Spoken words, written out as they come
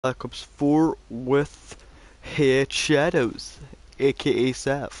Black Ops 4 with HeyItsShadowZz, aka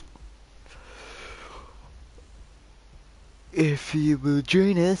Seth. If you will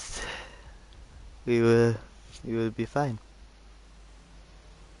join us, we will, you will be fine.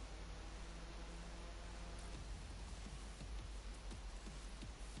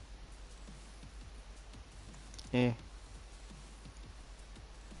 Eh.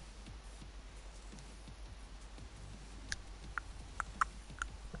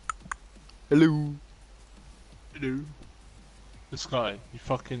 Hello. Hello. This guy, you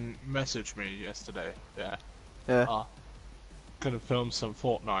fucking messaged me yesterday. Yeah. Yeah. Gonna film some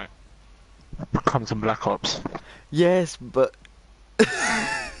Fortnite. Become some Black Ops. Yes, but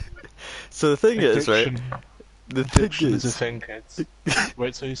so the thing is, right? Addiction. The thing Addiction is a is, thing, kids.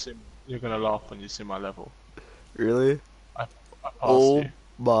 Wait till you see. You're gonna laugh when you see my level. really? I passed Oh you.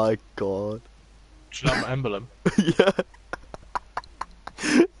 my god. Do you know my emblem? Yeah.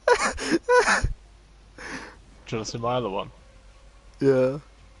 Do you want to see my other one? Yeah.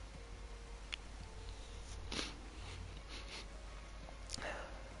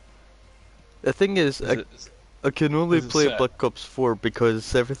 The thing is, I can only is it play set? Black Ops 4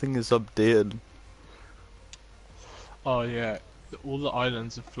 because everything is updated. Oh yeah. All the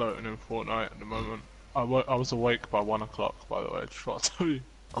islands are floating in Fortnite at the moment. I was awake by 1 o'clock, by the way. Just want to tell you.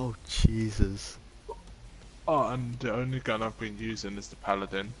 Oh Jesus. Oh, and the only gun I've been using is the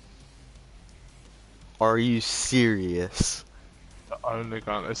Paladin. Are you serious? The only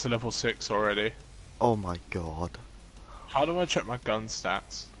gun. It's a level 6 already. Oh my god. How do I check my gun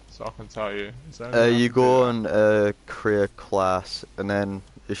stats so I can tell you? Is there any way I You can do go that? on create class and then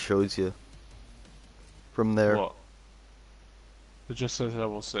it shows you from there. What? It just says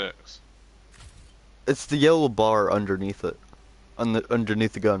level 6. It's the yellow bar underneath it,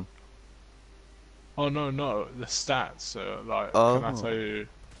 underneath the gun. Oh no, the stats. So like, can I Oh tell you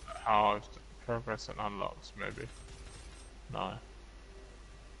how I've progress and unlocks? Maybe. No.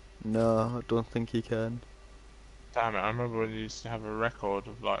 no, I don't think you can. Damn it! I remember when you used to have a record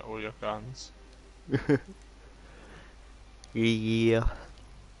of like all your guns. Yeah.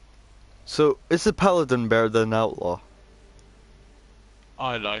 So is the paladin better than outlaw?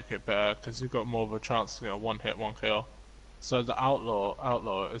 I like it better because you've got more of a chance to get a one hit, one kill. So the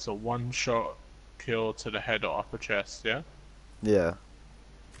outlaw is a one shot kill to the head or upper chest. Yeah. Yeah.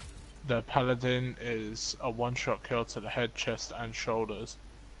 The paladin is a one shot kill to the head, chest, and shoulders.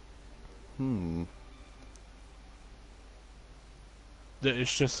 Hmm.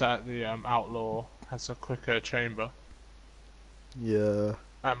 It's just that the outlaw has a quicker chamber Yeah.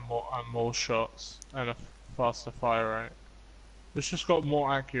 and more shots and a faster fire rate. It's just got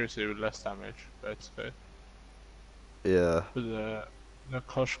more accuracy with less damage, basically. Yeah. But the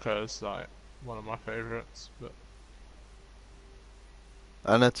Koshka is like one of my favorites. But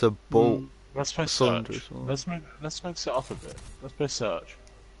And it's a bolt let's play cylinder search. as well. Let's mix it up a bit. Let's play search.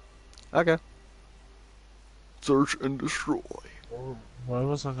 Okay. Search and destroy. Where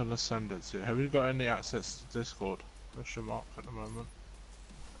was I gonna send it to? Have you got any access to Discord? Question mark at the moment.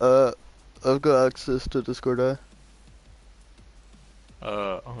 I've got access to Discord.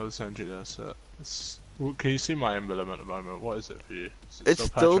 I'm gonna send you this. Can you see my emblem at the moment? What is it for you? Is it It's still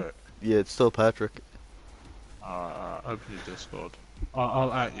still, Patrick? yeah, it's still Patrick. Open your Discord.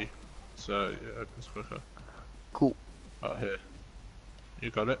 I'll at you. So yeah, opens quicker. Cool. Here. You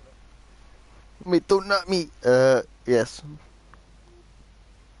got it? Me, don't not me. Yes.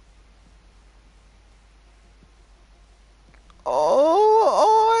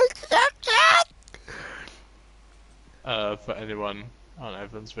 Oh, For anyone on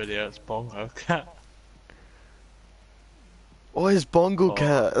Evan's video, it's Bongo Cat. oh, his bongo Oh.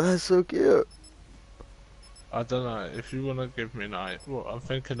 cat. That's so cute. I don't know if you wanna give me like. Well, I'm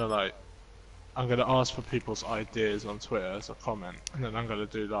thinking of like. I'm gonna ask for people's ideas on Twitter as a comment, and then I'm gonna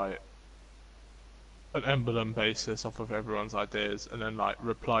do like an emblem basis off of everyone's ideas, and then like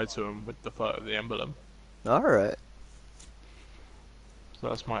reply to them with the photo of the emblem. All right. So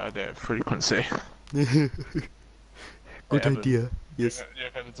that's my idea of frequency. Good Evan, idea. Yes. You're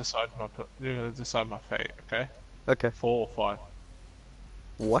gonna decide my fate, okay? Okay. 4 or 5.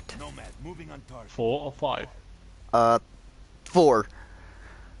 What? Nomad, moving on target. 4 or 5. 4.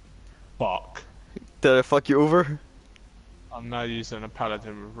 Fuck. Did I fuck you over? I'm now using a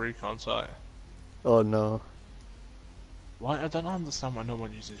paladin with recon sight. Oh no. Why? I don't understand why no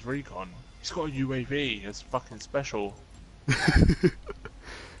one uses recon. He's got a UAV. It's fucking special.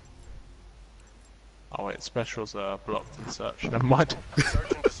 Oh wait, specials are blocked in search. Never mind.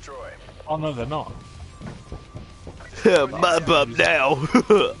 Search and destroy. Oh no, they're not. My bum now.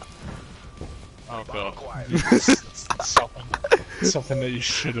 Oh god. Acquired. Stop him. Something that you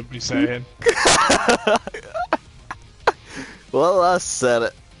shouldn't be saying. Well, I said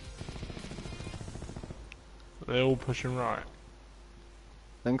it. They're all pushing right.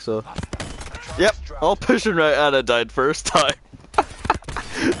 Think so. Yep, all pushing right and I died first time.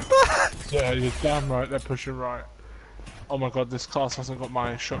 Yeah, you're damn right, they're pushing right. Oh my god, this class hasn't got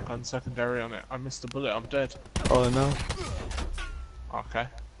my shotgun secondary on it. I missed a bullet, I'm dead. Oh no. Okay.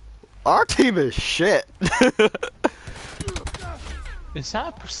 Our team is shit. Is that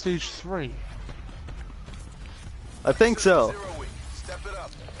a Prestige 3? I think so. Step it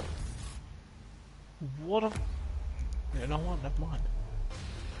up. What a... You know what, never mind.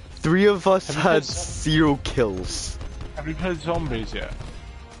 3 of us Have you had played- 0 kills. Have you played Zombies yet?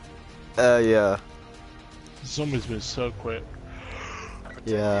 Yeah. Zombies been so quick.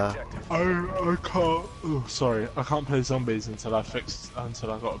 Yeah. I can't... Oh, sorry. I can't play Zombies until I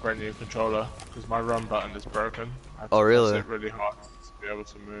got a brand new controller. Because my run button is broken. I have to Oh, really? press it really hard to be able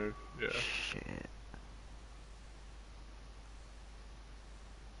to move. Yeah. Shit.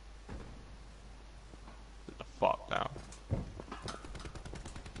 Sit the fuck down.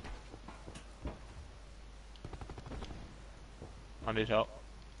 I need help.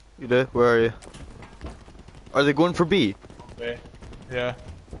 You there? Where are you? Are they going for B? Okay. Yeah.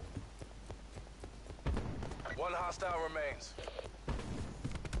 One hostile remains.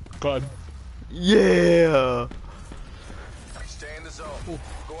 Got him. Yeah! Stay in the zone.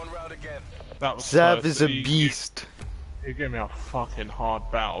 Going round again. That was Zav close. is a He- beast. He gave me a fucking hard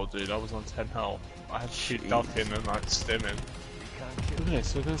battle, dude. I was on 10 health. I had to keep Jeez. ducking and like stimming. Look at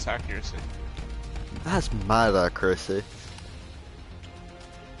this accuracy. That's mad accuracy.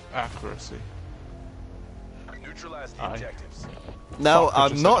 Accuracy. Neutralize the Aye. objectives. Now, Fuck, I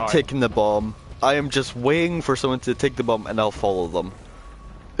I'm just not said aye. taking the bomb. I am just waiting for someone to take the bomb and I'll follow them.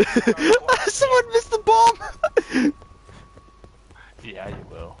 Someone missed the bomb! Yeah, you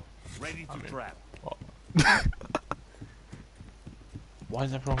will. Ready to trap. What? Why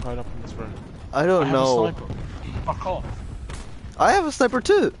is everyone going up in this room? I don't have know. A sniper. Fuck off. I have a sniper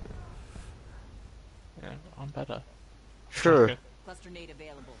too. Yeah, I'm better. Sure. Joking. Cluster nade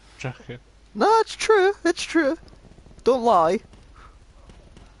available. Joking. No, it's true. It's true. Don't lie.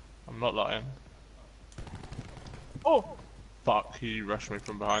 I'm not lying. Oh! Fuck, he rushed me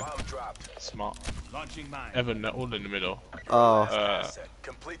from behind. Bomb dropped. Smart. Launching mine. Evan, they're all in the middle. Oh. Asset.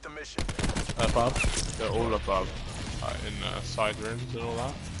 Complete the mission. Above. They're all above. In side rooms and all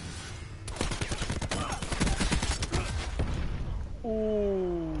that.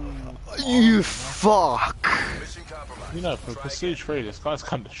 Ooh. You fuck. Mission compromised. You know, for Try Prestige 3, this guy's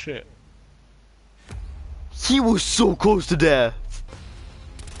kinda shit. He was so close to death.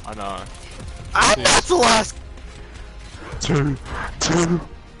 I know. And that's the last. Two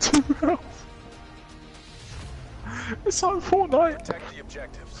health. It's like Fortnite. Protect the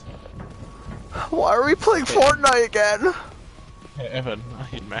objectives. Why are we playing Fortnite again? Hey, Evan, are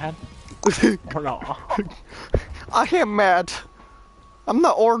you mad? Or not? I am mad. I'm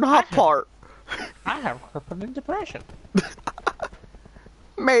the orange hot part. I have crippling depression.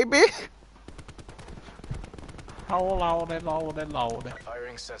 Maybe. Oh, lordy, lordy, lordy.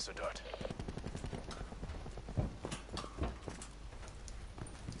 Firing sensor dart.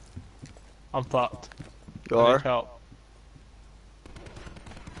 I'm fucked. You I are? need help.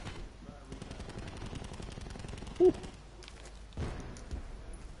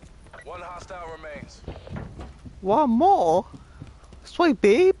 One hostile remains. One more? Sweet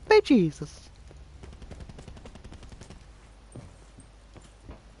baby Jesus.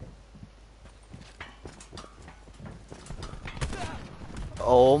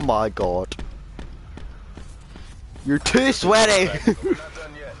 Oh my god. You're too sweaty. We're not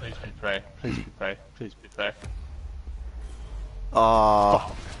done yet. Please be pray. Please be pray. Please be pray.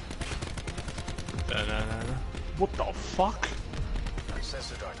 Ah. No. What the fuck?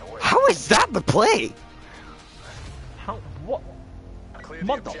 Sensor dart away. How is that the play? How? What? Clear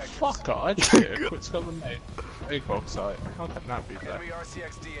the objectives. Motherfucker! I just hit a quick skull and nade. ACOG site. How can that be there? Enemy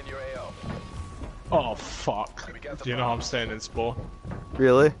RCXD in your AO. Oh fuck. We got the Do you know bomb. I'm staying in spawn?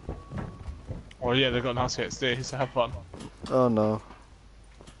 Really? Oh yeah, they've got an RCXD, so have fun. Oh no.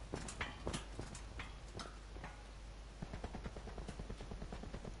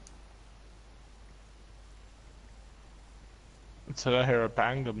 Until I hear a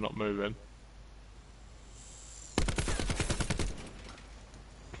bang, I'm not moving.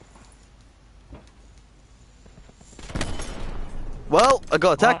 Well, I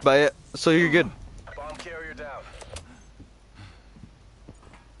got attacked by it, so you're good. Bomb carrier down.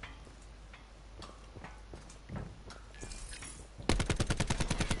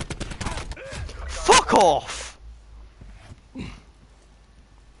 Fuck off!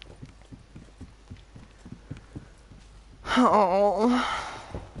 Oh,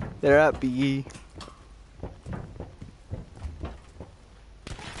 they're at B.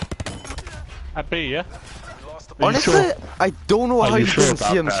 At B, yeah? We lost the Are you Honestly, sure? I don't know Are how you you sure didn't see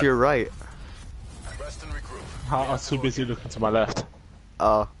about him to that? your right. rest and regroup. I was too busy looking to my left.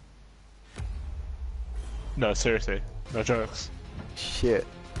 Oh, No, seriously. No jokes. shit.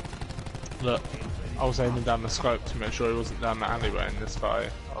 Look, I was aiming down the scope to make sure he wasn't down the alleyway in this guy.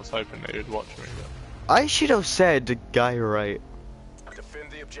 I was hoping that he would watch me, but... I should have said the guy right.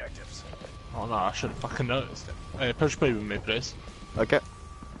 Defend the objectives. Oh no, I should have fucking noticed it. Hey, push B with me, please. Okay.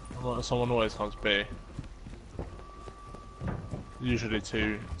 Someone always comes B. Usually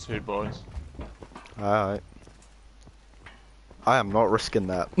two boys. Alright. I am not risking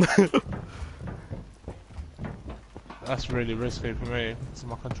that. That's really risky for me. It's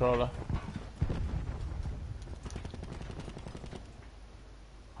my controller.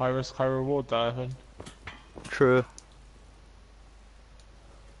 High risk, high reward diving. True.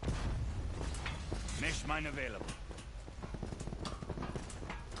 Mesh mine available.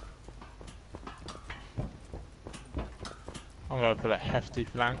 I'm going for a hefty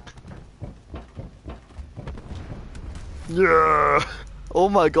flank. Yeah. Oh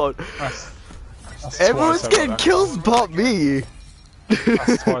my god. That's Everyone's twice I got getting that kills but me. guy.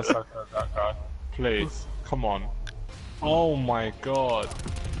 That's twice I got that guy. Please, come on. Oh my god.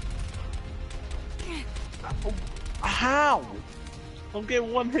 How? I'm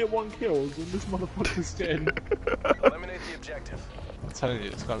getting one hit, one kills, and this motherfucker's getting... Eliminate the objective. I'm telling you,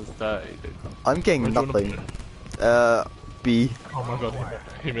 this guy's dirty, dude. I'm getting Where do you wanna nothing. put it? B. Oh my god,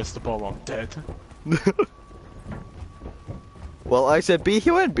 he missed the bomb, I'm dead. Well, I said B,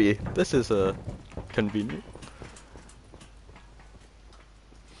 he went B. This is convenient.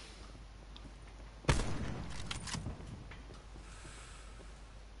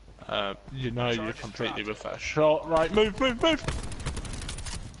 You know you're completely with that shot. Right, move, move, move!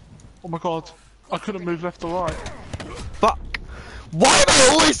 Oh my god, I couldn't move left or right. Fuck! Why am I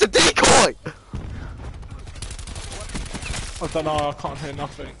always the decoy? I don't know, I can't hear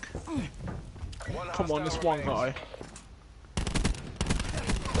nothing. Come on, this one guy.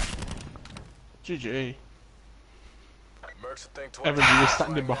 GG. Mercs think twice. Evan, you were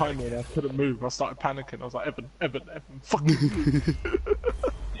standing behind me and I couldn't move. I started panicking. I was like, Evan, fuck you.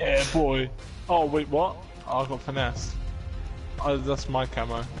 Yeah, boy. Oh, wait, what? Oh, I got finessed. Oh, that's my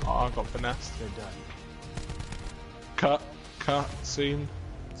camo. Oh, I got finessed. They're done. Cut, scene.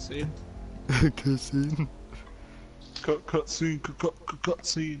 Cutscene. Cut scene, cut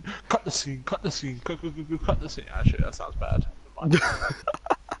scene. Cut the scene, cut the scene, cut the scene. Actually, that sounds bad.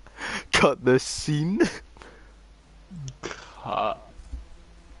 Cut the scene. Cut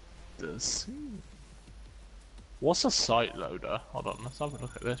the scene. What's a site loader? Hold on, let's have a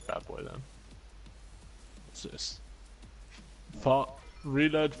look at this bad boy then. What's this?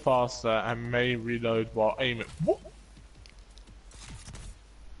 Reload faster and may reload while aiming. What?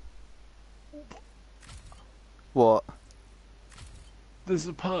 What? There's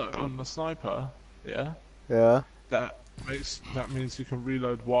a perk on the sniper, yeah? Yeah. That means you can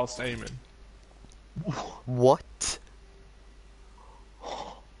reload whilst aiming. What?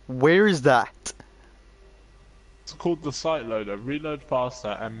 Where is that? It's called the site loader. Reload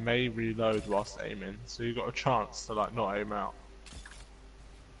faster and may reload whilst aiming. So you got a chance to like not aim out.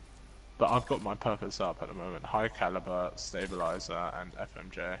 But I've got my purpose up at the moment. High caliber, stabilizer, and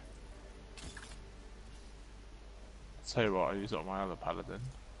FMJ. Tell you what, I use it on my other paladin.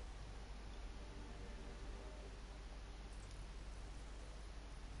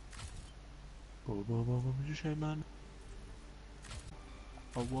 What would you say, man?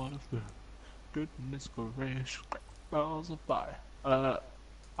 Oh, what if the goodness gracious, balls of fire.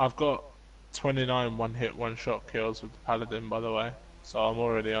 I've got 29 one-hit, one-shot kills with the paladin, by the way. So I'm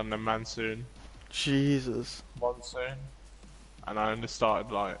already on the monsoon. Jesus. Monsoon. And I only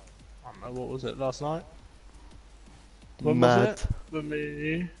started like, I don't know, what was it, last night? When Mad. was it? With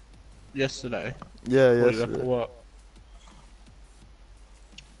me? Yesterday. Yeah, Before you left for yes. work.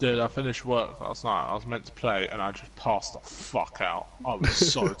 Dude, I finished work last night. I was meant to play and I just passed the fuck out. I was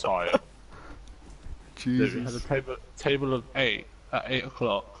so tired. Dude, we had a Jesus. table of 8 at 8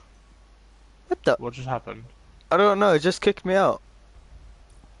 o'clock. What the? What just happened? I don't know, it just kicked me out.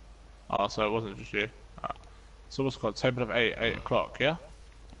 Oh, so it wasn't just you. So what's it called? Table of 8, 8 o'clock, yeah?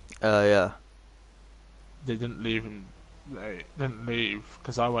 Yeah. They didn't leave they didn't leave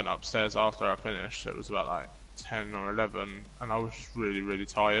because I went upstairs after I finished. It was about like 10 or 11 and I was just really, really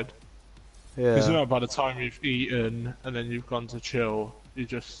tired. Because you Yeah. know, by the time you've eaten and then you've gone to chill, you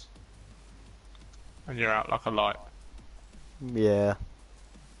just... and you're out like a light. Yeah.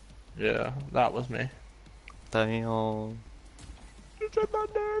 Yeah, that was me. Damn. It's in my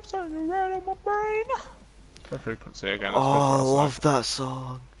nerves and you're right on my brain. The frequency again. Oh, I love that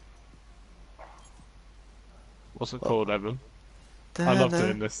song. What's it called, Evan? I love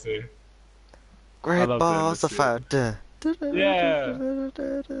doing this too. Great love doing balls this of fire. Yeah.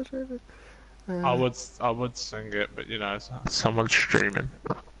 I would sing it, but you know, someone's streaming.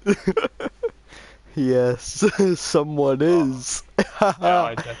 Yes, someone is.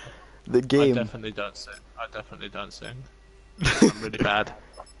 Yeah, The game. I definitely don't sing. I definitely don't sing. I'm really bad.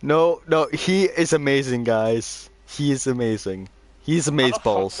 No, he is amazing, guys. He is amazing. He's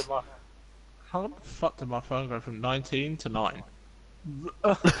amazeballs. How the fuck did my phone go from 19 to 9? I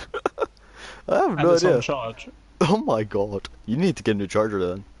have And no it's idea. on charge. Oh my god. You need to get a new charger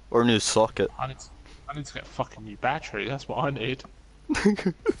then. Or a new socket. I need to get a fucking new battery, that's what I need.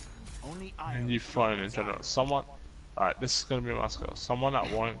 And new phone in general. Someone... Alright, this is gonna be my skill. Someone that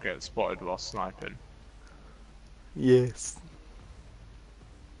won't get spotted while sniping. Yes.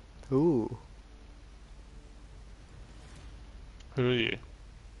 Ooh. Who are you?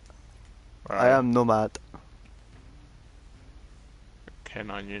 I am Nomad.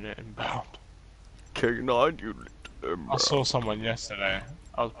 K9 unit inbound. K9 unit. I saw someone yesterday.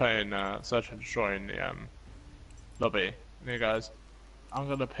 I was playing Search and Destroy in the lobby. And he goes, I'm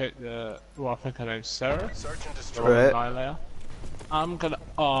gonna pick the... Well, I think her name's Sarah. Search and The destroy. Right. Annihilator. I'm gonna...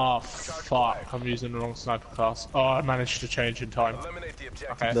 Oh, fuck. I'm using the wrong sniper class. Oh, I managed to change in time. Eliminate the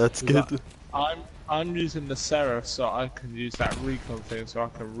objective. Okay. That's good. I'm using the Seraph so I can use that recon thing so I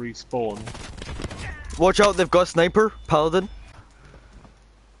can respawn. Watch out, they've got sniper, paladin.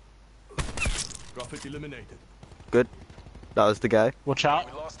 Graphic eliminated. Good. That was the guy. Watch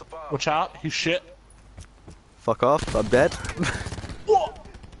out. We lost the bomb. Watch out. He's shit. Fuck off, I'm dead. What?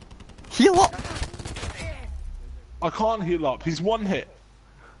 Heal up! I can't heal up. He's one hit.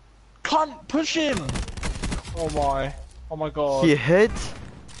 Can't push him. Oh my god. He hid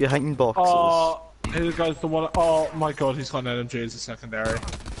behind boxes. Oh, here goes the one. Oh my god, he's got an LMG as a secondary.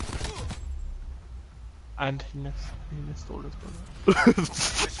 And he missed all his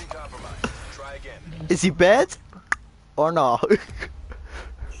bullets. Mission compromised. Try again. Is he bad? Or not? He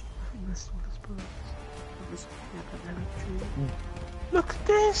missed all his bullets. Look at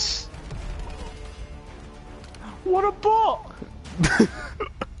this! What a bot!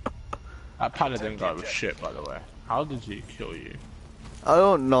 That paladin guy was shit, by the way. How did he kill you? I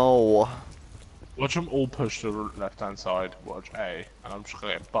don't know. Watch them all push to the left hand side, watch A, and I'm just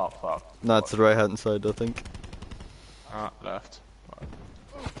gonna get butt fucked. No, it's the right hand side, I think. Left. Right.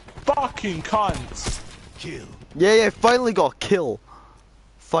 Fucking cunts! Kill. Yeah, finally got a kill.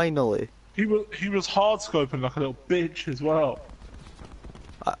 Finally. He was hard scoping like a little bitch as well.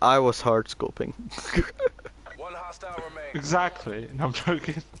 I was hard scoping. One hostile remains. Exactly, and I'm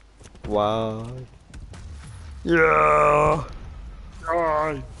joking. Wow. Yeah.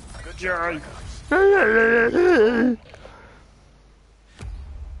 Alright. Good job.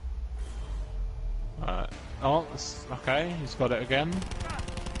 Oh, okay, he's got it again.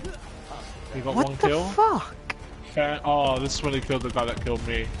 He got What one the kill. fuck? Oh, this is when he killed the guy that killed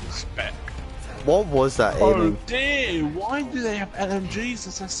me. Spec. What was that Oh aiming? dear, why do they have LMGs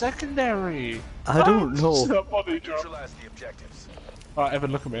as a secondary? I don't know. That body drop. Neutralize the objectives. Alright,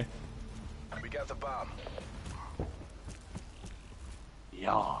 Evan, look at me. We got the bomb.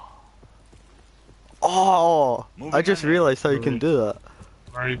 Yeah. Oh, Moving I just ahead. realized how you can do that.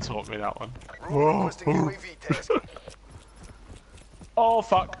 Ray taught me that one. Room requesting UAV task. Oh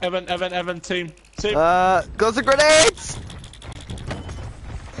fuck, Evan, team. Got the grenades!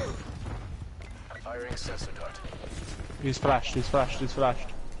 Firing sensor dart. He's flashed.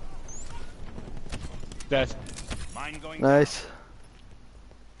 Dead. Mine going. Nice.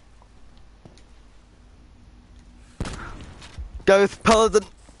 Go with paladin.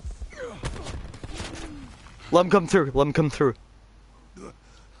 Let him come through.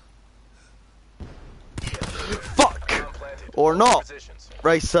 Fuck! Bomb planted. Or not. Positions.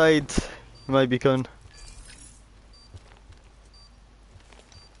 Right side. Might be gone.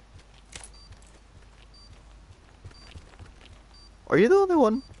 Are you the only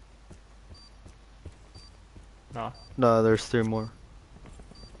one? No. No, there's 3 more.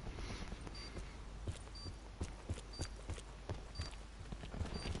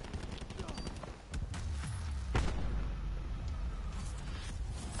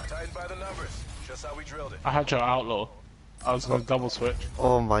 Tightened by the numbers. Just how we drilled it. I had your outlaw. I was gonna double switch.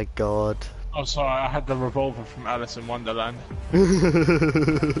 Oh my god. Oh sorry, I had the revolver from Alice in Wonderland.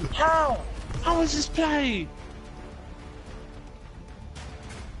 How? How is this play?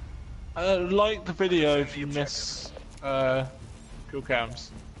 Like the video if you miss kill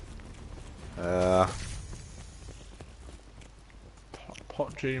cams.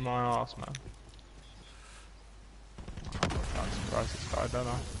 pot G my ass, man. I'm trying to surprise this guy, don't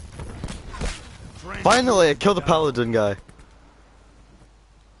I? Finally, I killed the paladin guy.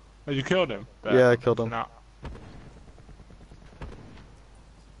 Oh, you killed him? Yeah, I killed him. Out.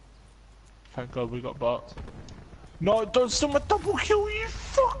 Thank God we got bots. No, don't steal my double kill, you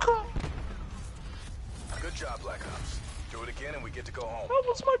fucker! Good job, Black Ops. Do it again and we get to go home. That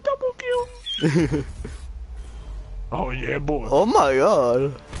was my double kill! Oh yeah, boy. Oh my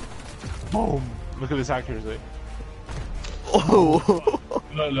god. Boom! Look at this accuracy. Oh.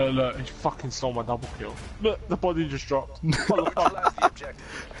 Look, he fucking stole my double kill. Look, the body just dropped. What the fuck? Neutralize the objective.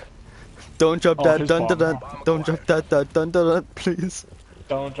 Don't drop that his dun dun bomb. dun. Don't drop that dun dun dun, please.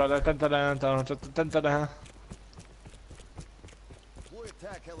 Don't try that, don't Deploy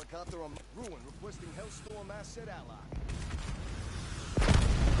attack helicopter on Ruin, requesting Hellstorm asset ally.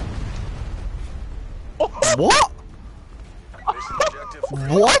 What? Mission objective.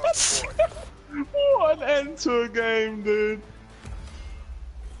 What? What an end to a game, dude.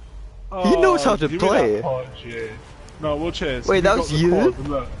 He knows how to give me play. that pod, yeah. No, we'll cheers. Wait, He that got was the you? quad,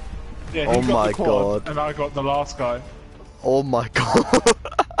 look. Yeah, he Oh got my the quad, God. and I got the last guy. Oh my god.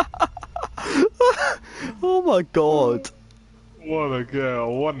 Oh my god. What a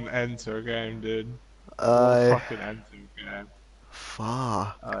girl. What an end to a game, dude. What a fucking end to a game.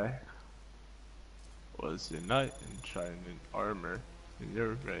 Fuck. I was a knight in shining armor in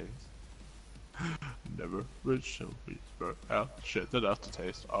your veins. Never would show me burn out shit that have to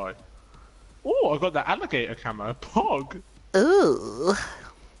taste. Oh, I got the alligator camo. Pog. Ooh.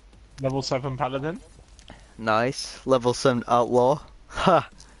 Level 7 paladin. Nice. Level 7 outlaw. Ha.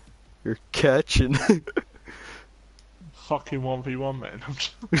 You're catching. Fucking 1v1, man.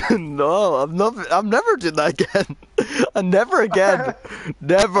 No, I'm never doing that again. Never again.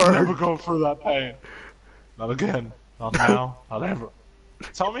 Never. Never go through that pain. Not again. Not now. Not ever.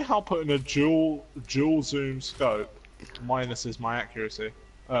 Tell me how putting a dual zoom scope minuses my accuracy,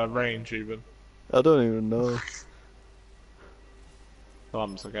 range even. I don't even know.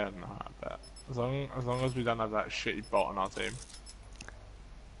 Thumbs again. I bet. As long as we don't have that shitty bot on our team.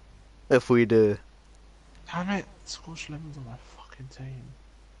 If we do. Damn it! Scorched Lemons on my fucking team.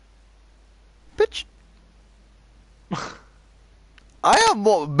 Bitch. I am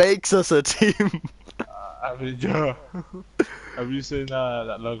what makes us a team. Yeah. Have you seen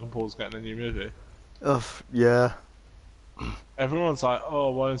that Logan Paul's getting a new movie? Oh, yeah. Everyone's like, oh,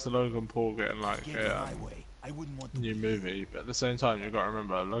 why is the Logan Paul getting like I wouldn't want new movie? But at the same time, you've got to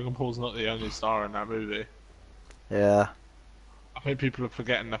remember, Logan Paul's not the only star in that movie. Yeah. I think people are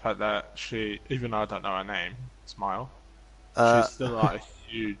forgetting the fact that she, even though I don't know her name, Smile, Uh, she's still like a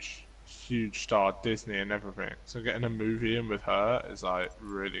huge star, Disney and everything. So getting a movie in with her is like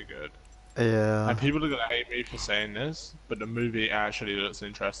really good. yeah. And people are gonna hate me for saying this, but the movie actually looks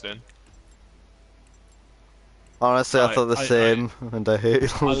interesting. Honestly, I thought the same, and I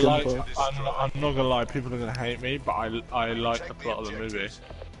hate I Logan like. Paul. I'm not gonna lie, people are gonna hate me, but I like the plot of the movie.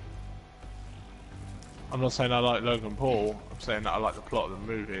 I'm not saying I like Logan Paul. I'm saying that I like the plot of the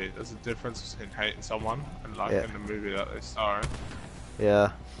movie. There's a difference between hating someone and liking the movie that they star in.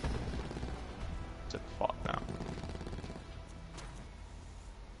 Yeah. Sit the fuck now.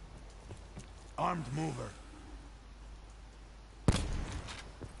 armed mover.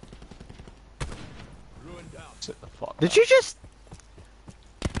 Ruin down. Sit the fuck. Did you just?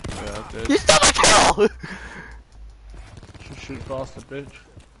 Yeah, I did. You stole my kill! Shoot faster, bitch.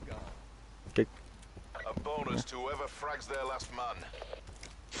 A bonus to whoever frags their last man.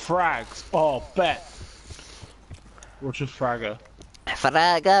 Frags. Oh, bet. Watch his fragger.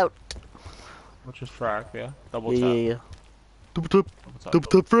 Frag out. Watch his frag. Yeah. Double tap. Yeah. Double tap. Double tap. Double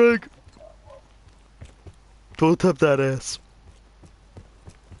tap frag. Double tap that ass.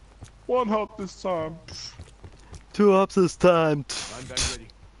 One hop this time. 2 hops this time. I'm back ready.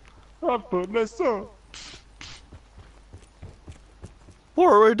 I put this on. What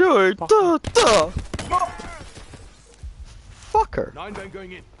are we doing? Duh, duh. Fucker. 9 bang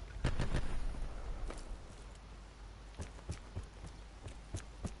going in.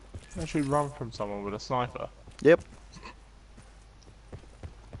 You actually run from someone with a sniper. Yep.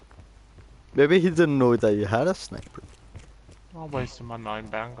 Maybe he didn't know that you had a sniper. I'm wasting my 9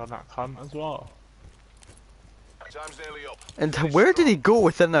 bang on that cunt as well. Time's nearly up. And where did he go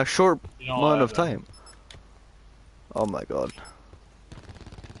within a short You know amount what, of time? Oh my god.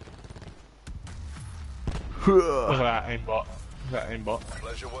 Look at that aimbot. Look at that aimbot.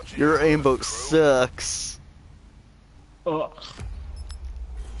 Pleasure watching Your you, aimbot crew. sucks. Ugh.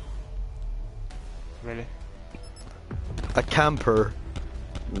 Really? A camper.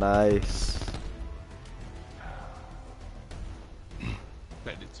 Nice.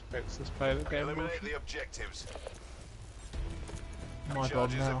 Ready to fix this play the game. Eliminate the objectives. My god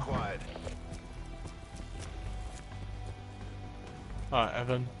Charges now. acquired. Alright,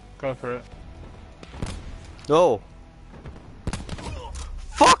 Evan, go for it. No.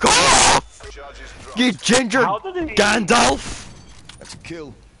 Fuck off! Charges dropped. You ginger How did he- Gandalf! That's a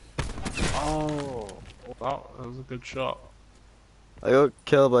kill. Oh, that was a good shot. I got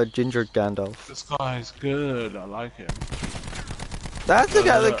killed by Ginger Gandalf. This guy's good. I like him. That's the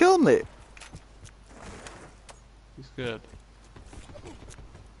guy that killed me. He's good.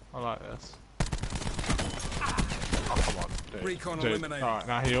 I like this. Oh, come on, dude. Recon Dude. eliminated. Alright,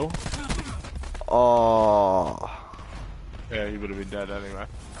 now heal. Oh. Yeah, he would have been dead anyway.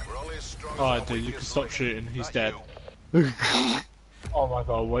 We're only as strong as Alright, our dude, you can weakest stop link. shooting. He's Not dead. you. Oh my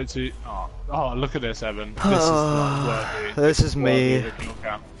god, wait till you... Oh, look at this, Evan. This is like worthy. This is me. Worthy of a kill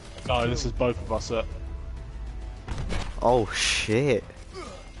cam. No, this is both of us. Oh shit.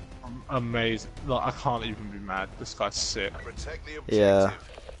 Amazing. Like, I can't even be mad. This guy's sick. Protect the objective. Yeah.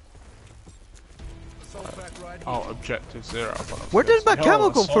 Assault back right here. Oh, objective 0. Where did my camo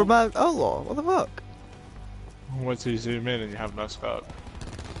come from? from, my outlaw? What the fuck? Wait till you zoom in and you have no scope.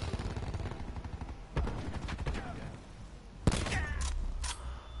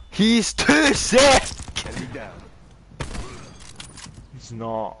 He's too sick! Enemy down. He's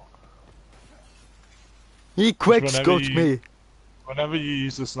not. He quick Whenever scoped you- me. Whenever you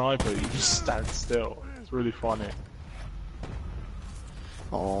use the sniper, you just stand still. It's really funny.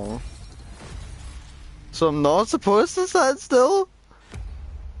 Oh. So I'm not supposed to stand still?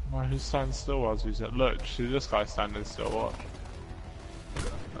 No, who stands still was he said, look, see this guy standing still, what?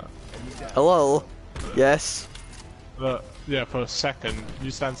 Hello? Yes. Look, yeah, for a second,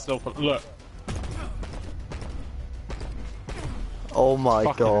 you stand still for, look. Oh my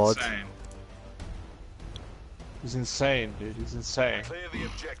Fucking god. insane. He's insane, dude, he's insane. Clear the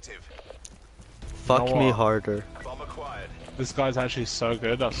objective. Fuck You know me what? harder. Bomb acquired. This guy's actually so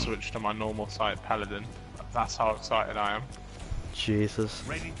good, I've switched to my normal site, Paladin. That's how excited I am. Jesus.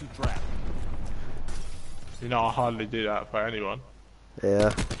 Ready to trap. You know, I hardly do that for anyone.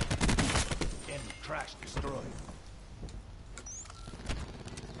 Yeah. Enemy trash destroyed.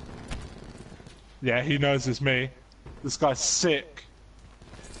 Yeah, he knows it's me. This guy's sick.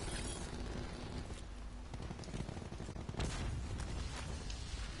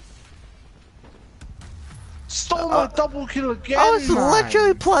 Stole my double kill again, I was man.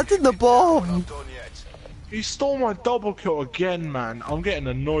 literally planting the bomb! Not done yet. He stole my double kill again, man. I'm getting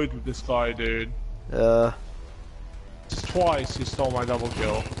annoyed with this guy, dude. Just twice he stole my double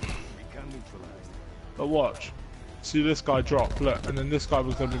kill. Recon neutralized. But watch. See this guy drop, look, and then this guy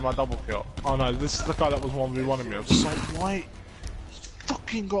was gonna be my double kill. Oh no, this is the guy that was 1v1ing me. I was so why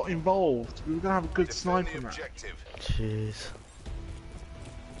fucking got involved. We were gonna have a good Defend sniper, the man. objective. Jeez.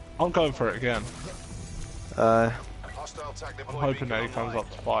 I'm going for it again. Hostile tag I'm deploy hoping beacon that he comes online.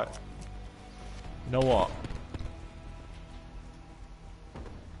 up to fight. You know what?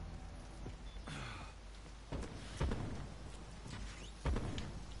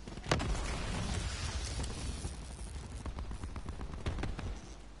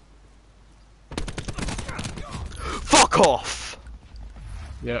 Fuck off!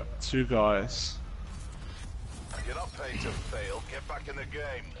 Yep, 2 guys. You're not paid to fail. Get back in the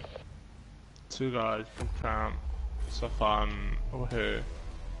game. 2 guys, big champ, Safan, or who?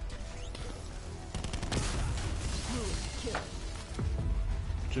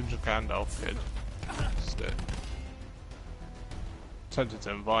 Ginger Gandalf kid. Stick. Tempted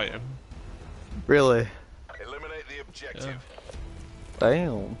to invite him. Really? Eliminate the objective.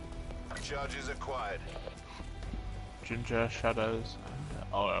 Damn. Charges acquired. Ginger, Shadows.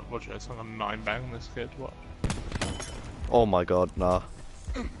 Oh, watch it, it's like a 9-bang this kid, what? Oh my god, nah.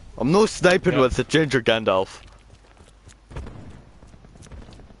 I'm no sniping Yeah. with the Ginger Gandalf.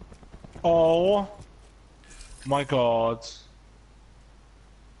 Oh my god.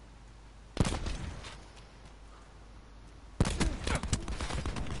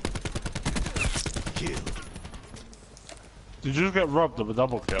 Killed. Did you just get robbed of a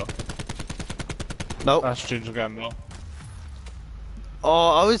double kill? Nope. That's Ginger Gandalf. Oh,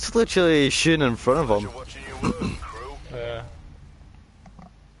 I was literally shooting in front of him. Pleasure watching you work, crew. Yeah.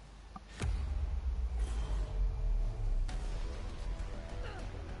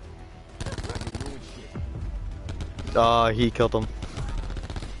 You ruined shit. Ah, he killed him.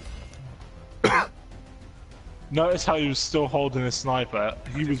 Notice how he was still holding a sniper.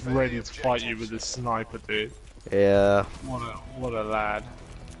 He was ready to fight you with his sniper, dude. Yeah. What a lad.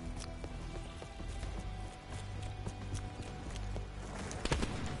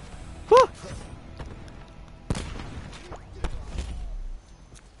 Whew.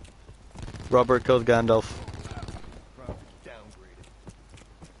 Robert killed Gandalf.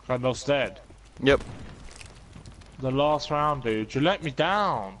 Gandalf's dead. Yep. The last round, dude. You let me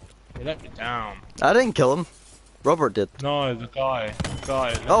down. You let me down. I didn't kill him. Robert did. No, the guy. The guy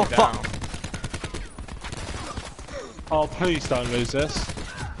let Oh, me fuck. down. Oh, please don't lose this.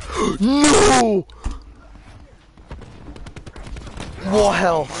 No! What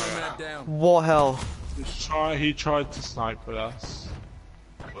hell? What hell? He tried to snipe with us.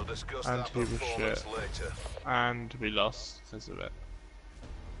 We'll discuss And that he was performance shit. later. And we lost because of it.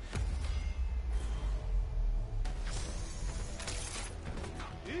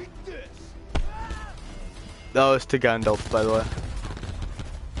 That was to Gandalf, by the way.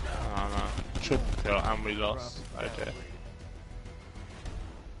 Oh no. Should kill and we lost. Okay.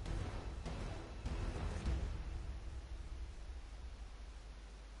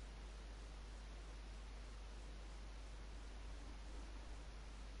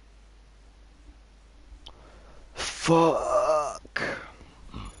 Fuck.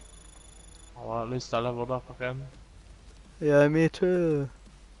 Well, at least I leveled up again. Yeah, me too.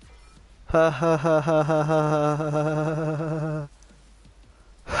 Ha ha ha ha ha ha ha ha.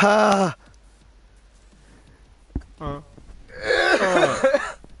 Ha.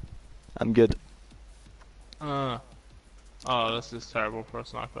 I'm good. Oh, this is terrible for a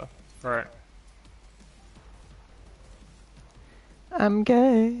sniper. Right. I'm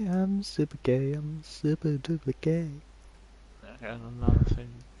gay. I'm super gay. I'm super duper gay. Okay, and another thing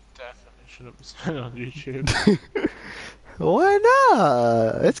definitely shouldn't be said on YouTube. Why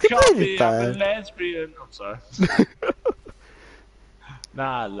not? It's completely I'm a fine. lesbian. I'm sorry.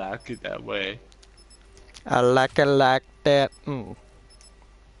 Nah, I like it that way. I like it like that. Mm.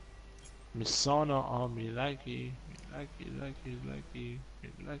 Me sauna on me likey. Me likey.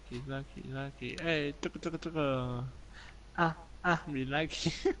 Hey, tuka. Me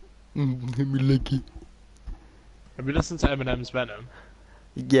likey. Me like it. Have you listened to Eminem's Venom?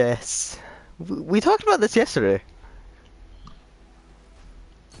 Yes. We talked about this yesterday.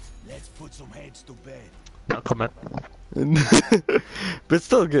 Let's put some heads to bed. No comment. But it's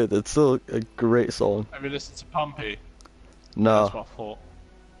still good. It's still a great song. Have you listened to Pumpy? No. That's what I thought.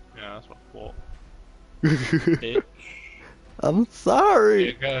 Yeah, that's what I thought. Bitch. I'm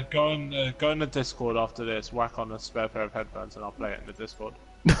sorry. Yeah, go in the Discord after this, whack on a spare pair of headphones and I'll play it in the Discord.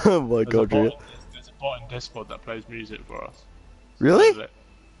 Oh my god, really? There's a bot in Discord that plays music for us. Really?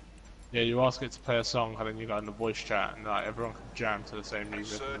 Yeah, you ask it to play a song and then you go in the voice chat and like everyone can jam to the same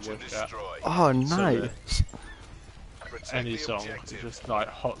music in the Search and voice chat. destroy. Oh, nice. Protect Any the song, objective. just like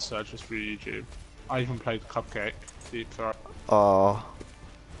hot searches through YouTube. I even played Cupcake, Deep Throat. Oh.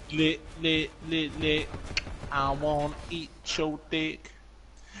 Lit. I wanna eat your dick,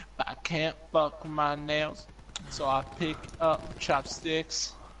 but I can't fuck with my nails, so I pick up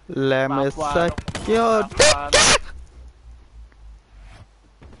chopsticks. Let My me bottom, suck your my dick. bottom.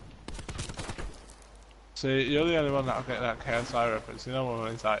 See, you're the only one that'll get that KSI reference. You know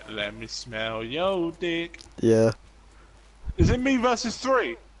when it's like, let me smell your dick. Yeah, Is it me versus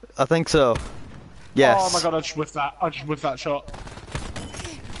 3? I think so. Yes. Oh my god, I just whiffed that. I just whiffed that shot.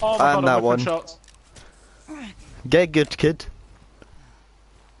 Oh my And god, I that whiffed one. the shots. Get good, kid.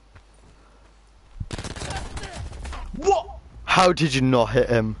 What? How did you not hit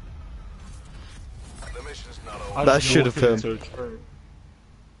him? The mission's not over. I That just should have walked him. into a tree.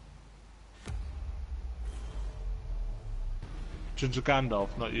 Ginger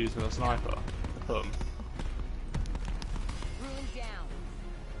Gandalf not using a sniper. Room down.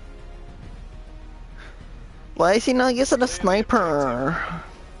 Why is he not using a sniper?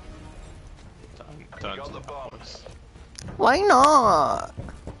 Don't Got do the that bomb. voice. Why not?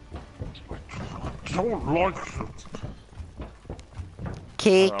 Don't like it.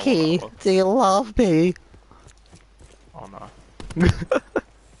 Kiki, do you love me? Oh no.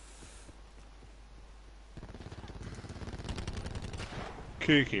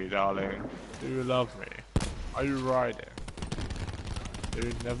 Kiki, darling, do you love me? Are you riding? Do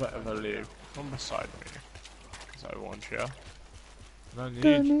you never ever leave from beside me? Because I want you. And I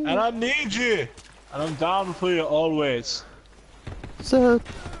need you. And I need you! And I'm down for you always. So,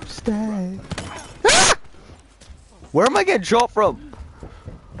 stay. Ah! Where am I getting shot from?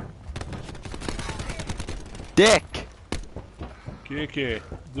 Dick. Kiki,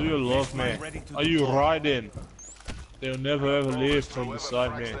 do you love me? Are you riding? They'll never ever leave from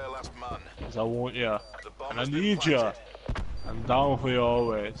beside me. Their last man. Because I want you. The bomb And I has been need you. planted. I'm down for you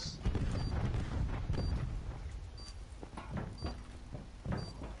always.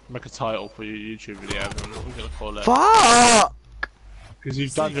 Make a title for your YouTube video, and what we're gonna call it. Fuck. Because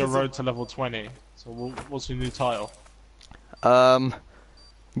you've done your road to level 20. So what's your new title?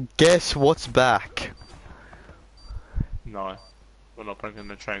 Guess what's back? No, we're not bringing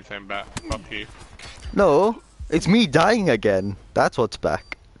the train thing back. Fuck you. No, it's me dying again. That's what's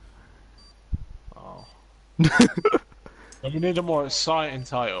back. Oh. And we need a more exciting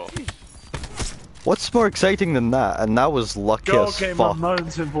title. What's more exciting than that? And that was lucky Go as game fuck. of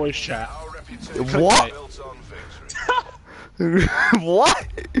moans in voice chat. Our reputation What? is built on victory. What?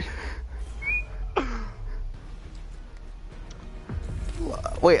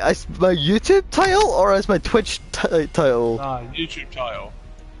 Wait, as my YouTube title or as my Twitch title? Nah, YouTube title.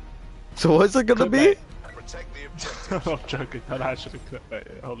 So what's it gonna be? Clickbait. Protect the objectives. I'm joking, don't actually clickbait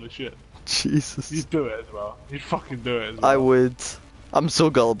it. Holy shit. Jesus. You'd do it as well. You'd fucking do it as well. I would. I'm so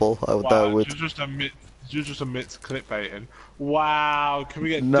gullible. I would. Wow, I would. you just admit to clickbaiting. Wow, can we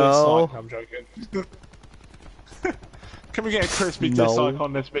get No. dislike? I'm joking. Can we get a crispy No. dislike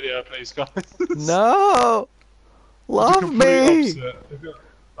on this video, please, guys? No. The Love complete me. opposite.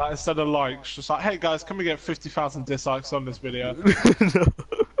 Like, instead of likes, just like, hey guys, can we get 50,000 dislikes on this video? No.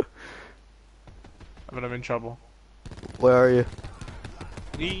 I mean, I'm in trouble. Where are you?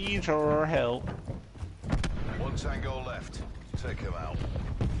 Need your help. One tango left. Take him out.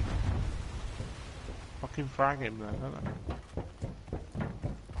 Fucking frag him then, don't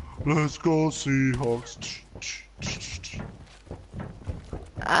I? Let's go, Seahawks.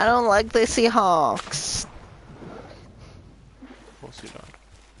 I don't like the Seahawks. Of course you don't.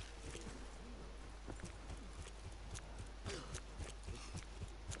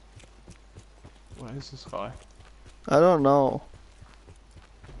 Where is this guy? I don't know.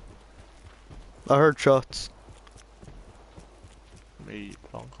 I heard shots. Me,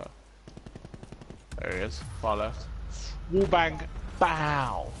 Plonker. There he is, far left. Wall bang,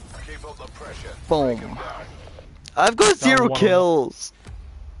 bow! Keep up the pressure. Boom. Take him down. I've got Down 0 one. kills.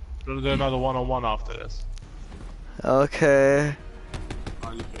 We're gonna do another one-on-one after this. Okay.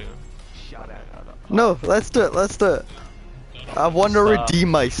 How you feeling? Shut up. No, let's do it. Let's do it. I want to redeem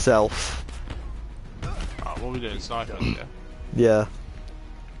myself. Alright, what are we doing? Snipers, yeah? Yeah.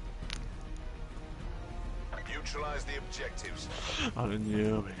 Neutralize the objectives. I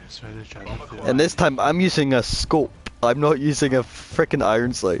knew it. It's really trying to feel. And this time I'm using a scope. I'm not using a frickin'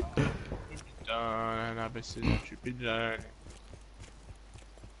 iron sight. Done, and this is what you've been learning.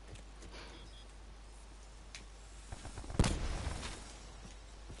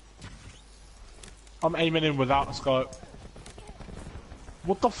 I'm aiming in without a scope.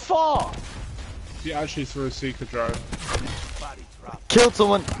 What the fuck? He actually threw a seeker drone. Killed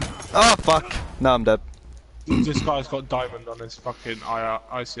someone. Oh fuck. Now I'm dead. This guy's got diamond on his fucking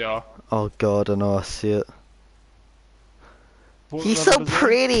ICR. Oh god, I know. I see it. What He's level so is it?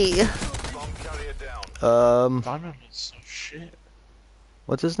 pretty. Bomb carrier down. Diamond is so shit.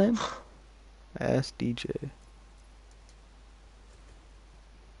 What's his name? SDJ.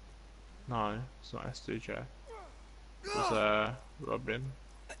 No, it's not SDJ. It's Robin.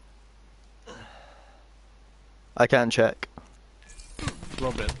 I can't check.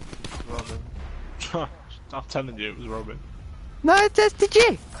 Robin. I'm telling you, it was Robin. No, it's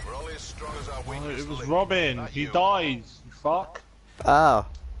SDJ. We're only as strong as our No, weakest it was link. Robin. Not He you. dies. You fuck. Oh.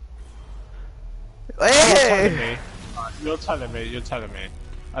 You're telling Hey! me. You're telling me.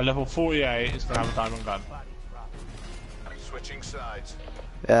 At level 48, it's gonna have a diamond gun. Switching sides.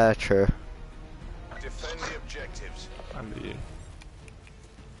 Yeah, true. Defend the objectives. And you.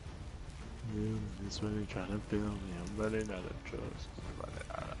 It's really trying to build me. I'm running out of trust.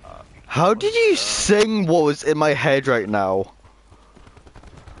 How did you sing what was in my head right now?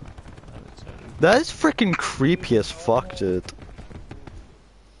 That is freaking creepy as fuck, dude.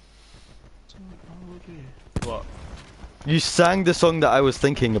 What? You sang the song that I was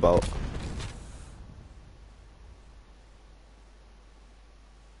thinking about.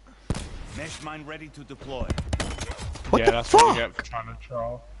 Mesh mine ready to deploy. What Yeah, the that's what you fuck? get for trying to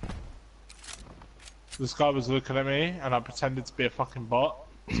troll. This guy was looking at me, and I pretended to be a fucking bot.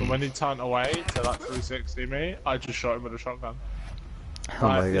 So when he turned away to like 360 me, I just shot him with a shotgun. Oh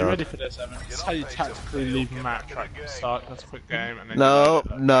Right, my you ready god. for this, Evan? This is how you tactically leave a match. Right, start, that's a quick game, and then No,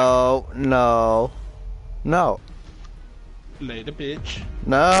 you no, no. No. later, bitch.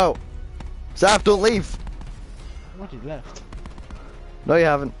 No. Zaf, don't leave. What, he left? No, you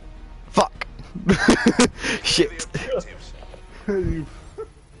haven't. Fuck. Shit. Objectives.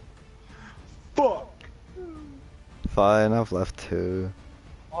 Fuck! Fine, I've left too.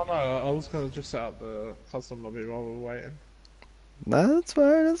 Oh no, I was gonna just set up the custom lobby while we were waiting. No, that's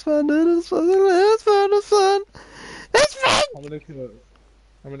fine, that's fine, dude. That's fine, that's fine, that's fine. That's fine! How many kills?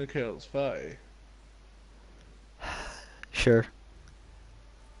 How many kills? 30? Sure.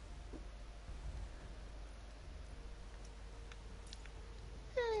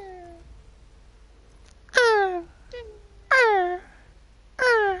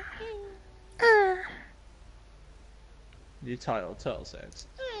 New title, Turtle Sex.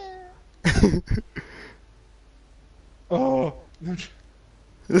 Oh!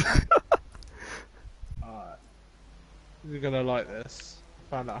 Alright. You're gonna like this.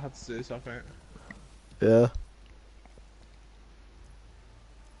 Found out how to do something. Yeah.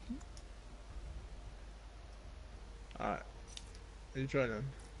 Alright. Are you joining?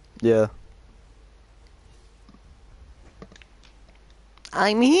 Yeah.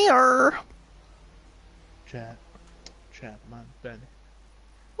 I'm here. Chat, man, Benny.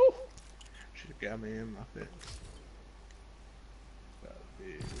 Woo! Should get me in my fix. That'd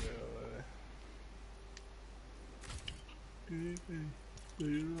be really. Do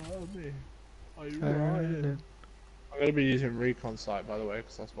you love me? Are you riding? I'm gonna be using Recon Site, by the way,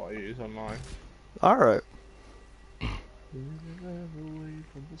 because that's what I use online. Alright. You never away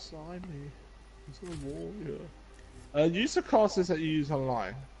from beside me. It's a warrior. Use the classes that you use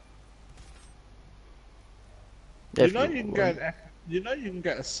online. You know you can get you can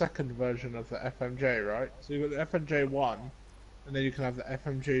get a second version of the FMJ, right? So you got the FMJ 1, and then you can have the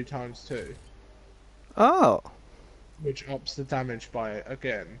FMJ times 2. Oh. Which ups the damage by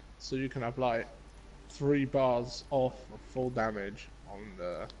again. So you can have like 3 bars off of full damage on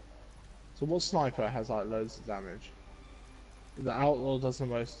the. So what sniper has like loads of damage? The outlaw does the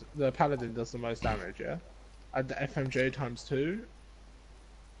most. The paladin does the most damage, yeah. Add the FMJ times 2.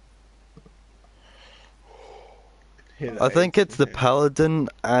 I think it's the paladin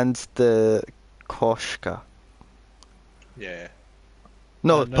and the Koshka. Yeah.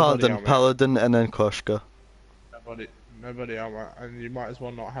 No, Nobody paladin and then Koshka. Nobody armor, and you might as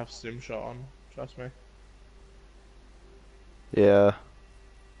well not have stim shot on. Trust me. Yeah.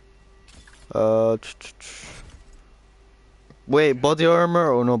 Wait, body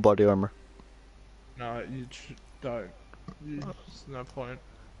armor or no body armor? No, you don't. There's no point.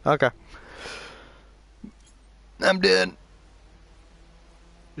 Okay. I'm done.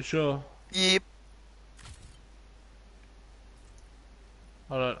 You sure? Yep.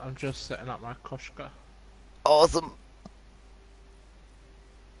 Hold on, I'm just setting up my Koshka. Awesome.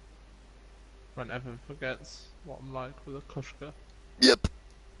 When Evan forgets what I'm like with a Koshka. Yep.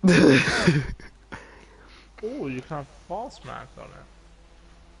 Oh, you can have fast mag on it.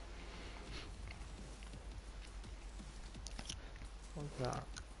 What's that?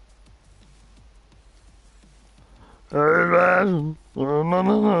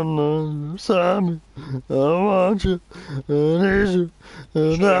 Sammy, I want you, I need you,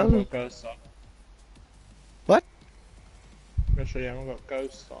 Sure, I haven't got Ghost on. What? Make sure you haven't got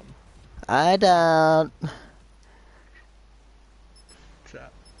Ghost on. I don't.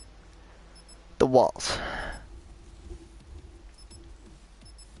 Chat. The walls.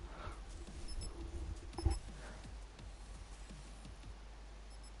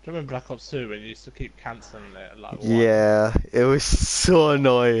 Do you remember Black Ops 2 when you used to keep cancelling it like what? Yeah, it was so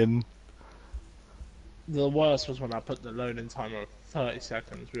annoying. The worst was when I put the loading timer of 30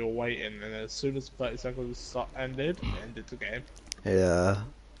 seconds. We were waiting, and as soon as 30 seconds ended, it ended the game. Yeah.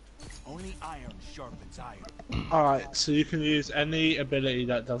 Only iron sharpens iron. Alright, so you can use any ability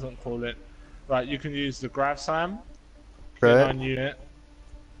that doesn't call it. Right, you can use the Grav Slam, Right. 9 unit,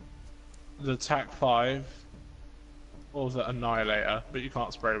 the TAC 5, or the Annihilator, but you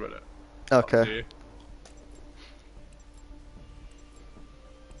can't spray with it. Up to Okay. you.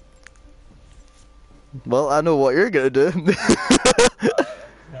 Well, I know what you're gonna do.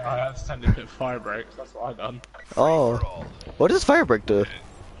 I accidentally put Fire Break, that's what I done. Oh. What does Firebreak do?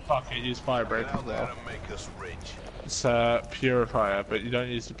 Fuck it, use Fire Break as well. That'll make us rich. It's Purifier, but you don't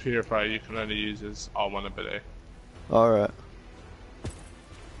use the Purifier, you can only use his R1 ability. Alright.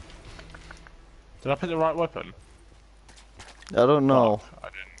 Did I pick the right weapon? I don't know.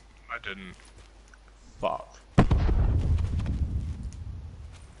 Fuck, I didn't. Fuck.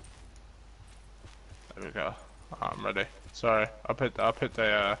 There we go. I'm ready. Sorry, I picked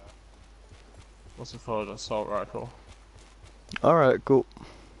the what's it called? Assault rifle. Alright, cool.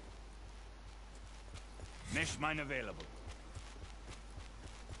 Mesh mine available.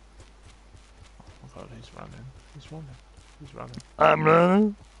 Oh god, he's running. He's running. He's running. I'm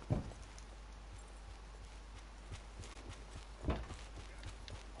running.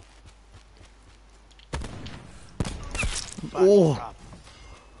 Oh.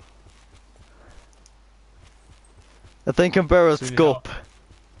 I think I'm better at So you scope.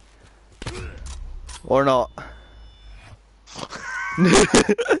 Or not.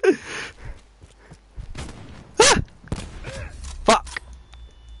 Ah! Fuck.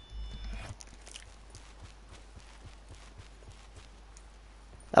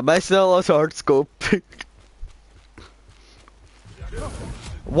 Am I still at hard scope?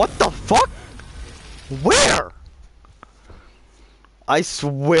 What the fuck? Where? I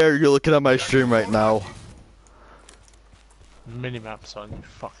swear you're looking at my stream right now. Minimaps on, you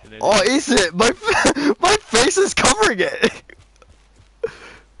fucking idiot. Oh, is it? My my face is covering it.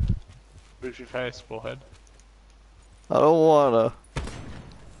 Move your face, forehead. I don't wanna.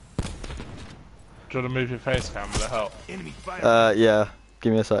 Do you want to move your face cam? Will it help? Enemy fire. Yeah.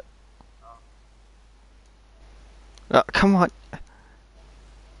 Give me a sec. Oh, come on.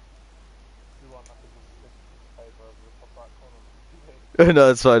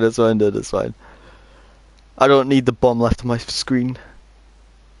 No, it's fine, it's fine, dude, it's fine. I don't need the bomb left on my screen.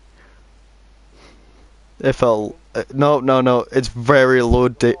 It felt... No, it's very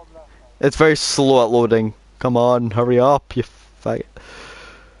loaded. It's very slow at loading. Come on, hurry up, you faggot.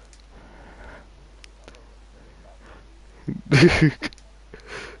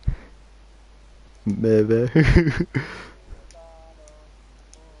 Maybe.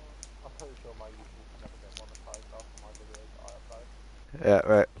 Yeah,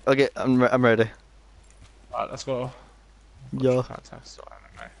 right. Okay, I'm ready. Alright, let's go. Yeah. Fantastic.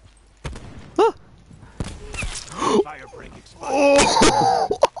 Ah! Fire break expired.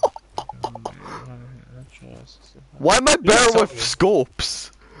 Oh! Why am I better with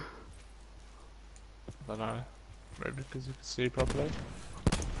scopes? I don't know. Maybe because you can see properly.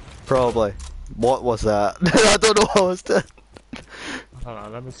 Probably. What was that? I don't know what was that. I don't know,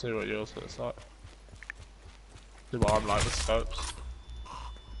 let me see what yours looks like. See what I'm like with scopes.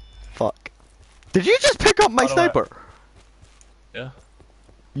 Fuck. Did you just pick up my sniper? Yeah.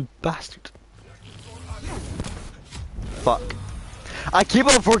 You bastard. Fuck. I keep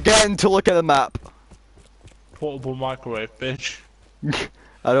on forgetting to look at the map. Portable microwave, bitch.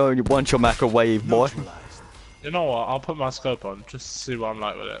 I don't want your microwave, boy. You know what? I'll put my scope on just to see what I'm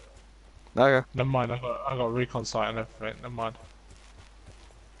like with it. Okay. Never mind, I got recon sight and everything. Never mind.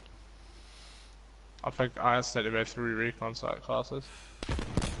 I think I accidentally made 3 recon sight classes.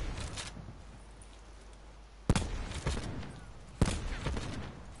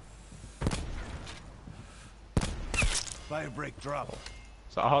 Fire break drop.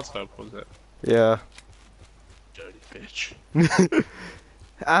 Is that a hard scope, was it? Yeah. Dirty bitch.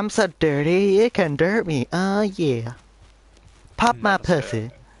 I'm so dirty, you can dirt me. Oh yeah. Pop my Never say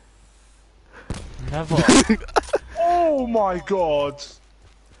pussy. Never. Oh my god.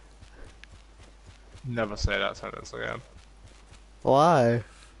 Never say that sentence again. Why?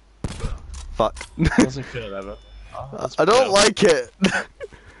 Fuck. Does it feel ever? I don't like it. I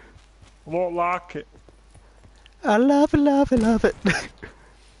don't like it. I love it, love it, love it.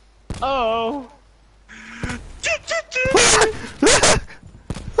 Oh.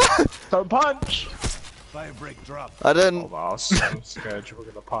 Don't punch. Fire break drop. I Oh, didn't. I was so scared you were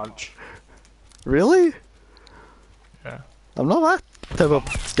gonna punch. Really? Yeah. I'm not that type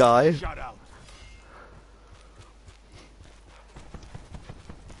of guy. Shut out.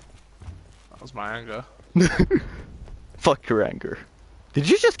 That was my anger. Fuck your anger. Did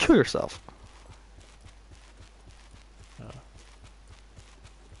you just kill yourself?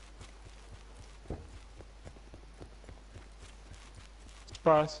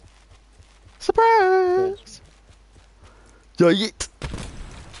 Surprise. Surprise! Yeet!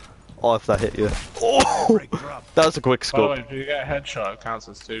 Oh, if that hit you. Oh! Break drop. That was a quick By the scope. way, if you get a headshot, it counts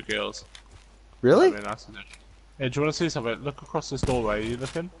as 2 kills. Really? I mean, that's an issue. Hey, do you want to see something? Look across this doorway. Are you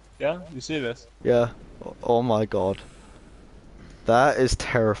looking? Yeah? You see this? Yeah. Oh my god. That is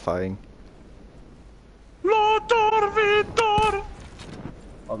terrifying. Hold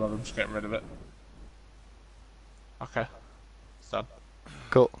on, I'm just getting rid of it. Okay. It's done.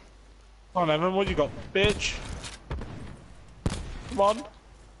 Cool. Come on, Evan, what you got, bitch? Come on.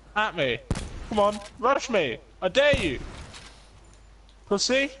 At me. Come on. Rush me. I dare you.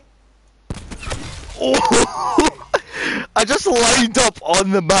 Pussy. Oh! I just lined up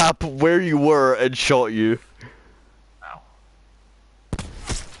on the map where you were and shot you. Ow.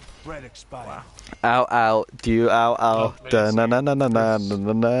 Threat expired. Wow. Ow, ow. Do you ow, ow. Love me Da na some na na na na na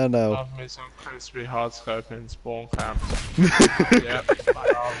na na na. Love me some crispy hardscope in spawn camp. Yep.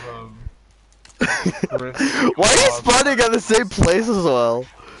 I love Why are you spawning at the same place as well?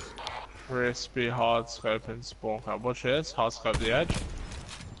 crispy hardscope in spawn camp. Watch this. Hardscope the edge.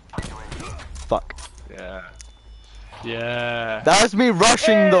 Fuck. Yeah. Yeah. That was me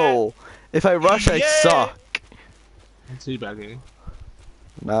rushing though. If I rush, I suck. I'm teabagging.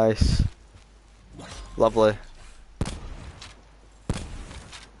 Nice. Lovely.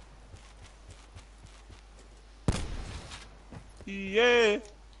 Yeah.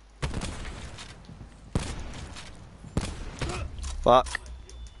 Fuck.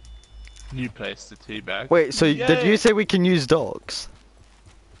 New place to teabag. Wait, so did Yay. you say we can use dogs?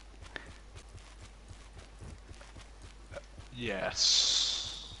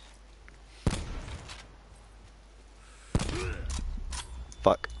 Yes.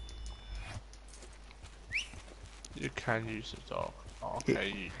 Fuck. You can use a dog.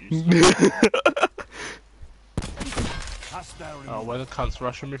 Okay, you use the Hostile Oh, removed. where the cunt's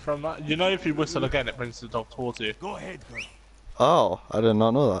rushing me from that? You know if you whistle again, it brings the dog towards you. Go ahead, girl. Oh, I did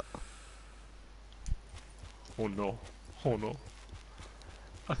not know that. Oh no. Oh no.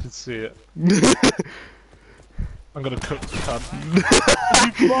 I can see it. I'm gonna cook the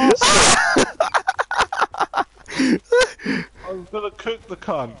cunt. You bastard! I'm gonna cook the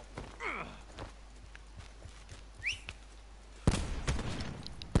cunt.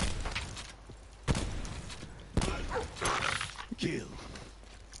 Kill.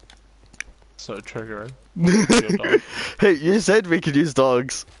 So triggering. Your dog. Hey, you said we could use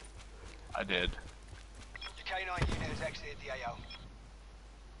dogs. I did. The K9 unit has exited the AO.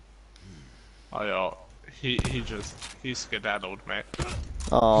 Oh, he skedaddled, mate.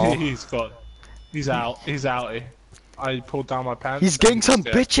 Oh, He's outie. I pulled down my pants. he's getting and some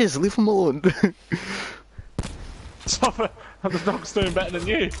scared. bitches. Leave him alone. Stop it! The dog's doing better than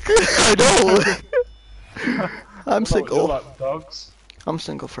you. I know. I'm You single. like dogs. I'm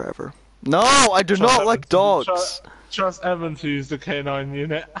single forever. No, I do not like dogs. Trust Evan to use the K9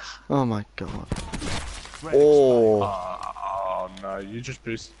 unit. Oh my god. Threat Oh. Oh no, you just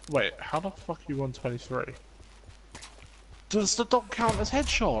boost. Wait, how the fuck are you 123? Does the dog count as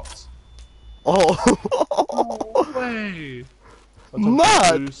headshots? Oh. No way! The dog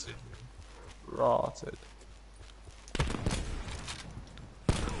Mad. boosted. Rotted.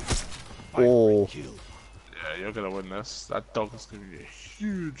 Oh. Kill. Yeah, you're gonna win this. That dog is giving you a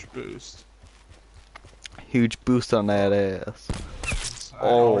huge boost. Huge boost on that ass.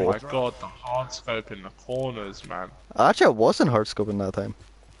 Oh, Oh. my god, the hard scope in the corners, man. Actually, I wasn't hard scoping that time.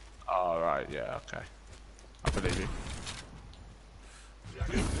 Oh, right, yeah, okay. I believe you.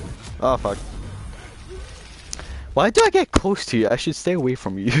 Oh fuck. Why do I get close to you? I should stay away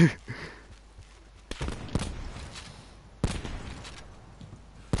from you.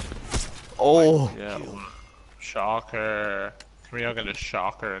 Oh. Yeah, shocker. Can we all get a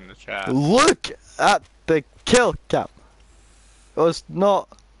shocker in the chat? Look at the kill cam. It was not.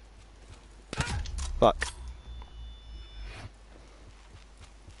 Fuck.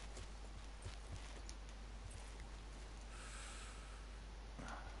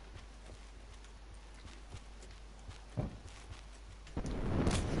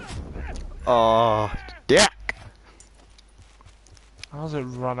 Oh, dick. How's it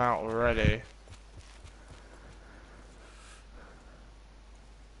run out already?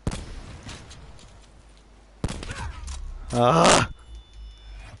 Ah.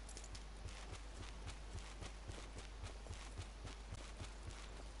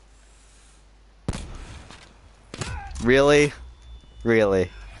 Really? Really?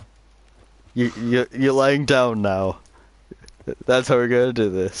 You're lying down now. That's how we're gonna do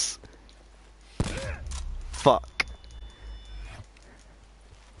this. Fuck.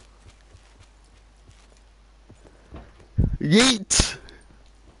 Yeet!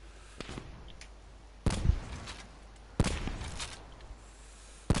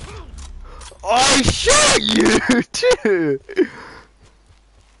 I shot you too!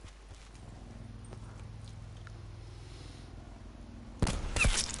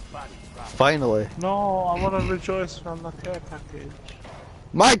 Finally. No, I want to rejoice from the care package.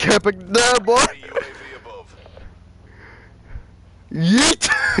 My camping there, boy! UAV above. Yeet!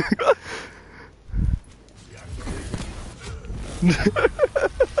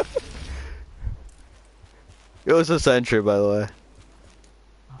 It was a sentry, by the way.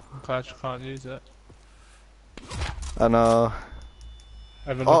 I'm glad you can't use it. I know.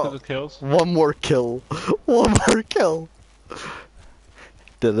 Evan, look Oh. at the kills. One more kill. One more kill.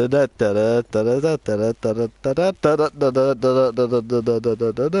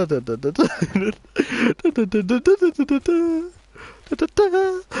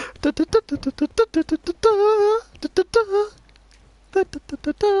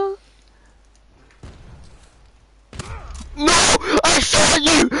 No! I shot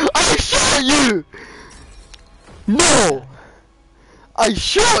you! I shot you! No! I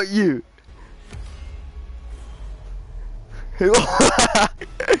shot you!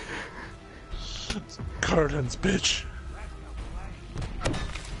 Curtains, bitch.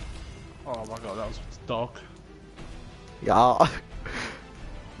 Oh my god, that was dog. Yeah.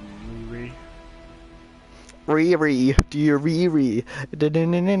 Riri. Riri, do you Riri?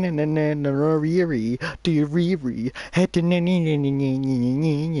 Riri, do you Riri?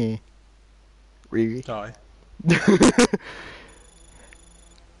 Riri. Die.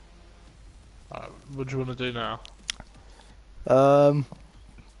 What do you want to do now? Um,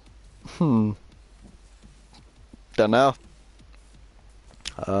 don't know.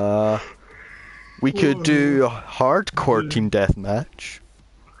 We could do hardcore team deathmatch.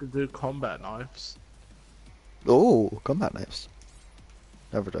 I could do combat knives. Oh, combat knives.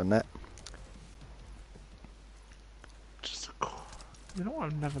 Never done that. Just a, you know what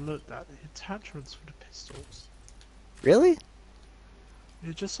I've never looked at? The attachments for the pistols. Really?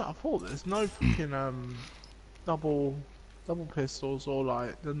 You just I thought there's no fucking double pistols or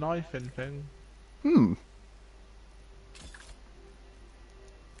like the knifing thing.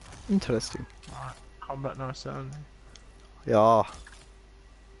 Interesting. Alright, combat knives only. Yeah.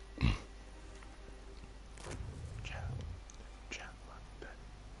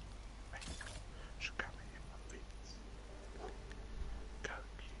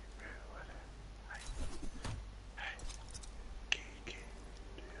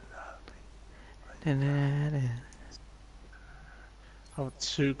 I have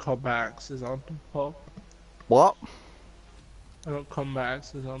 2 combat axes on top. What? I got combat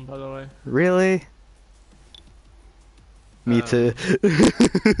axes on, by the way. Really? Me too.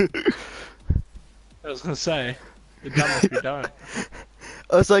 I was gonna say, you're dumb if you don't.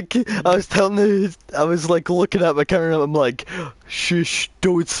 I was like, I was telling you, I was like looking at my camera and I'm like, shush,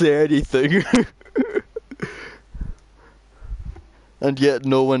 don't say anything. And yet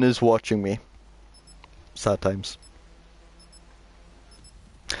no one is watching me. Sad times.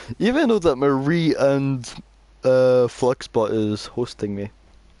 Even though that Marie and Fluxbot is hosting me.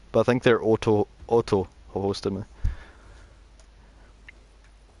 But I think they're auto hosting me.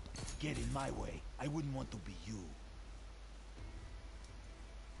 Get in my way. I wouldn't want to be you.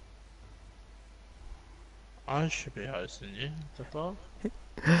 I should be hosting you. The fuck?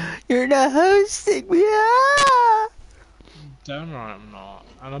 You're not hosting me. Ah! Damn right I'm not.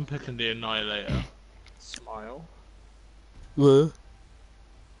 And I'm picking the Annihilator. Smile. What?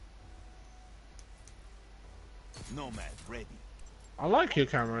 Nomad ready. I like your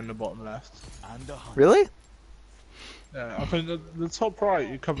camera in the bottom left. And the hunt. Really? Yeah, I think the top right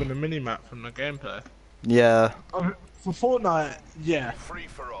you cover the mini-map from the gameplay. Yeah. For Fortnite, yeah, Free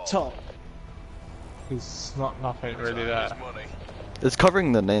for all. top. There's nothing really there. Time is money. It's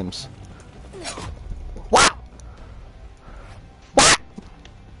covering the names. Wow! What?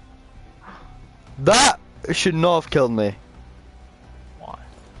 That should not have killed me. Why?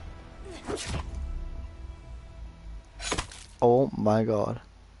 Oh my god.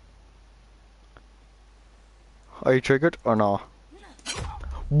 Are you triggered or not?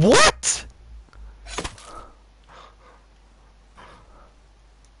 What?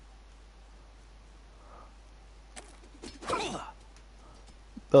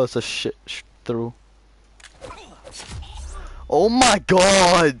 That was a shit through. Oh my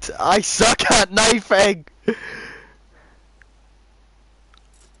god! I suck at knifing!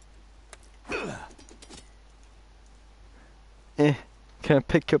 Can I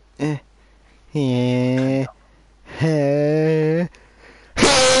pick up? Yeah.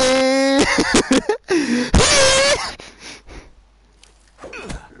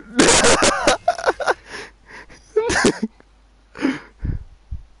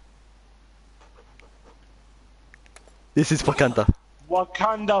 This is Wakanda.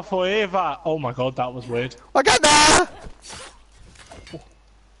 Wakanda forever! Oh my god, that was weird. Wakanda!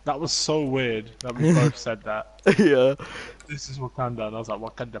 That was so weird that we both said that. Yeah. This is Wakanda, and I was like,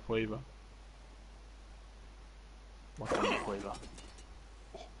 Wakanda forever. Wakanda forever.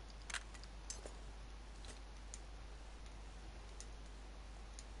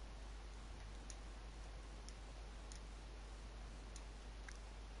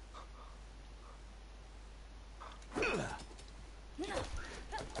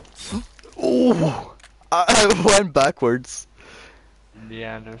 Oh! I went backwards.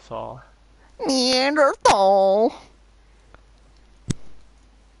 Neanderthal. Neanderthal.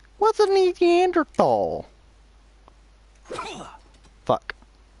 What's a Neanderthal? Fuck.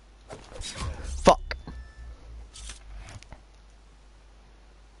 Fuck.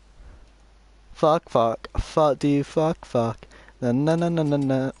 Fuck, fuck. Fuck, dude, fuck, fuck. Na na na na na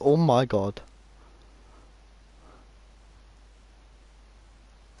na. Oh my god.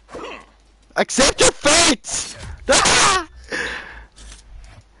 Accept your fate! Ah!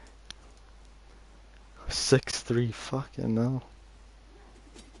 6-3, fucking no.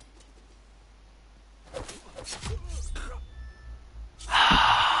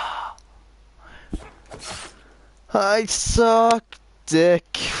 I suck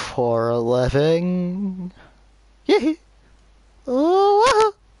dick for a living. Yee.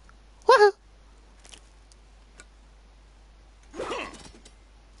 Oh, woohoo. Woohoo.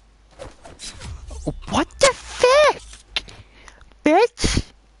 What the fuck?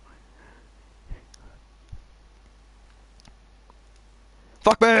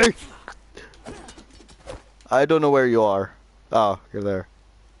 Fuck me! I don't know where you are. Oh, you're there.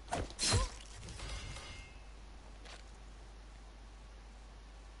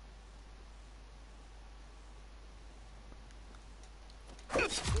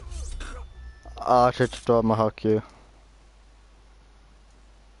 Ah, I tried to tomahawk you.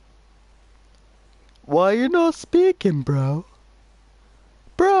 Why you not speaking, bro?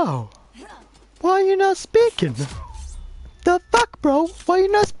 Bro! Why you not speaking? The fuck, bro? Why you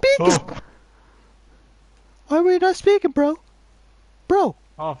not speaking? Oh. Why were you not speaking, bro? Bro!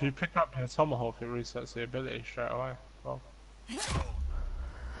 Oh, if you pick up your tomahawk, it resets the ability straight away. Well,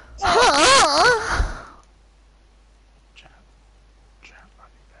 chat,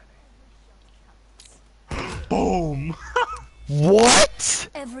 buddy. Boom! What?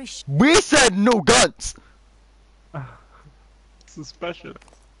 We said no guns! Suspicious.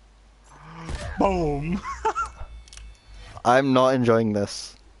 Boom! I'm not enjoying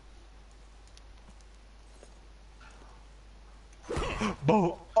this.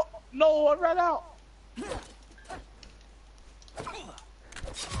 Boom! Oh, no, I ran out!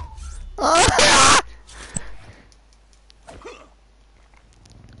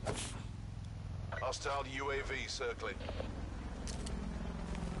 Hostile UAV circling.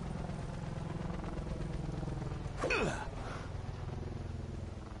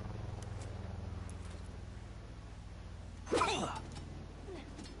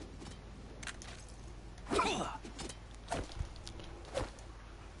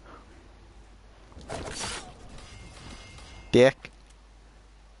 Dick.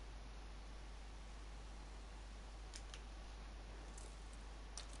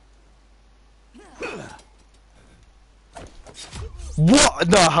 What?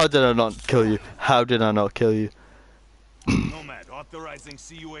 No, how did I not kill you? How did I not kill you? Nomad, authorizing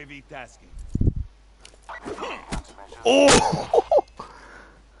CUAV tasking. Oh!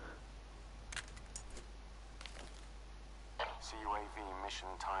 CUAV mission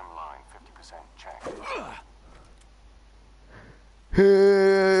timeline 50% check.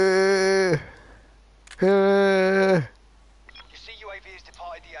 Your CUAV has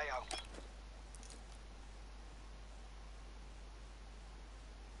departed the AO.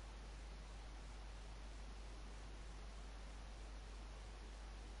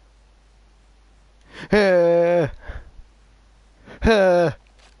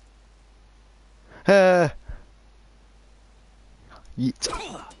 Yeet.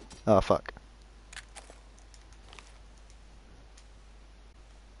 Oh, fuck.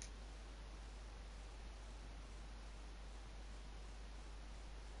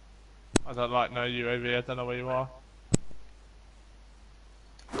 I don't like no UAV, I don't know where you are.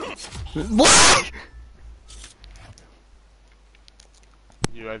 What?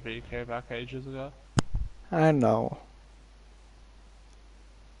 UAV came back ages ago. I know.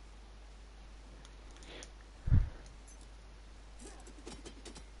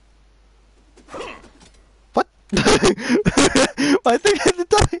 What? I think I did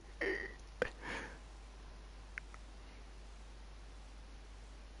die.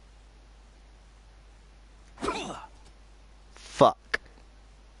 Fuck.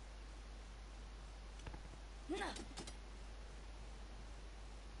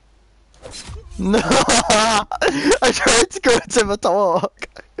 No! I tried to go into my talk.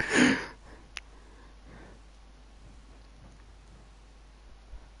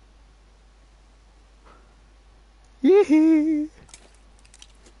 Yee.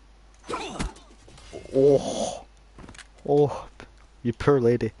 Oh. Oh. You poor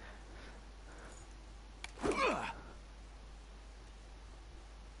lady.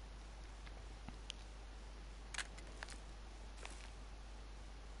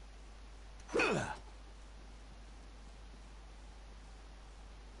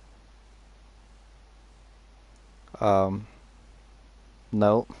 No.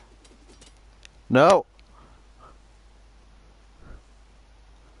 No! No!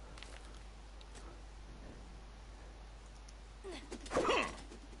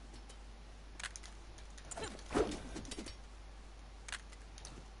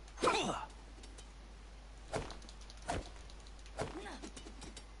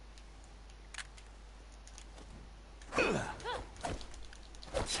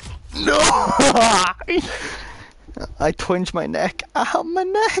 I twinged my neck. Ow, my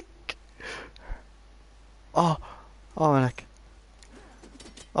neck! Oh, oh, my neck.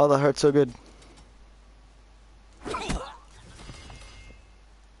 Oh, that hurts so good.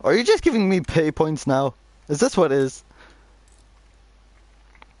 Are you just giving me pay points now? Is this what it is?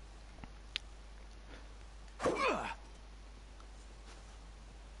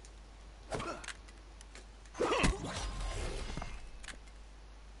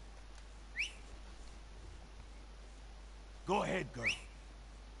 ahead, girl.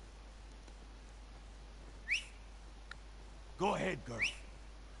 Go ahead, girl.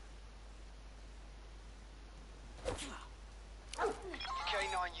 K9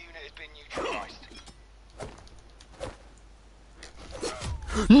 unit has been neutralized.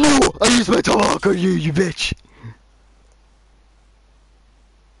 No! I used my tomahawk on you, you bitch!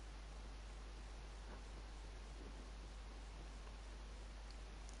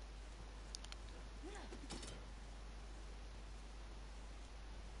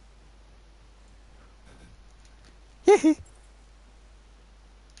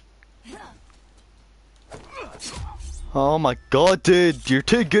 Oh my god, dude, you're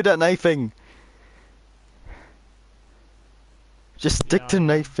too good at knifing. Just stick to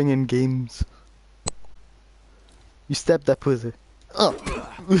knifing in games. You stabbed that pussy. Oh.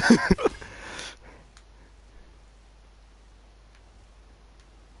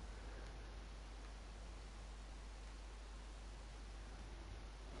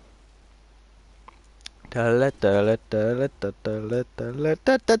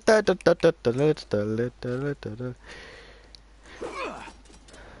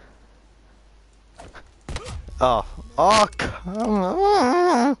 Oh, oh, come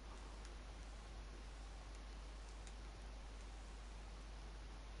on.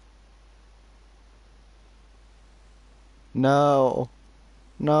 No,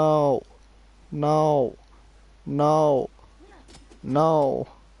 no, no, no, no,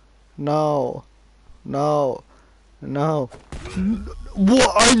 no, no, no.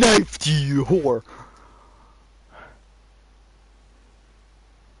 What? I knifed you, you whore.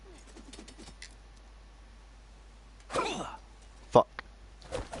 Fuck.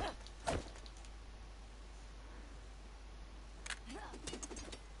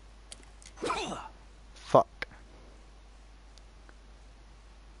 Fuck.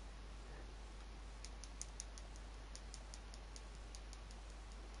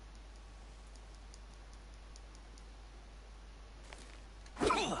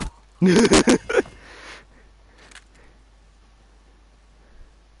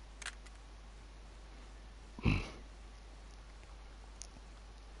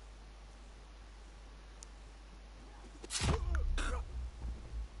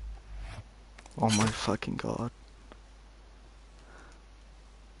 Oh my fucking god.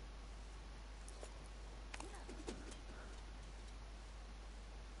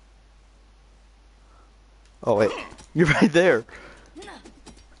 Oh wait, you're right there.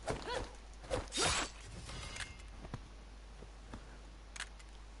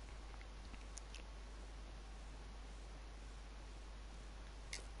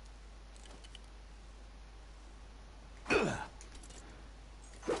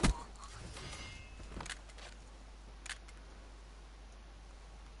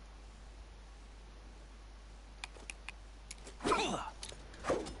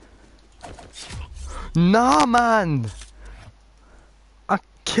 Nah, man! I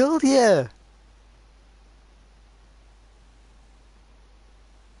killed you!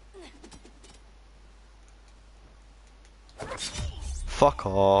 Fuck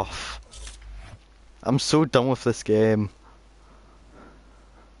off. I'm so done with this game.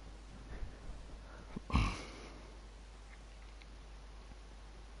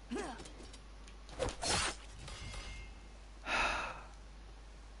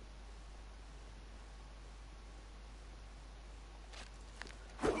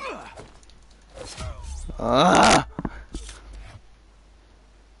 Ah!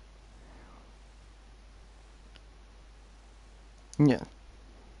 Yeah.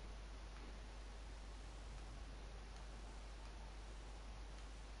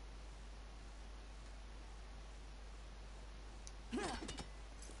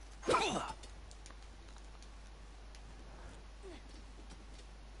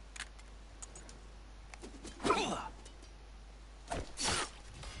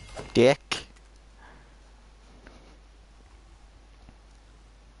 Dick.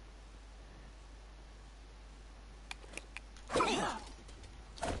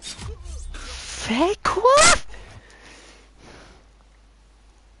 Fake what?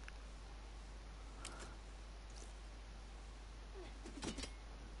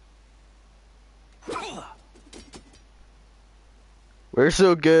 We're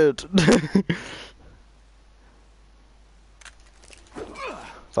so good.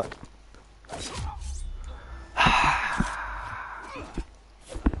 Fuck.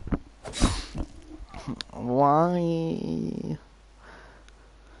 Why?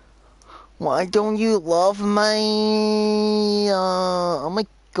 Why don't you love me? Oh my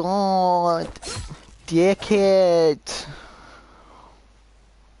god. Dickhead.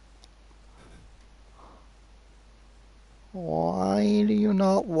 Why do you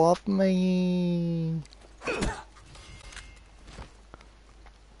not love me?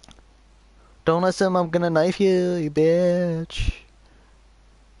 Don't assume I'm gonna knife you, you bitch.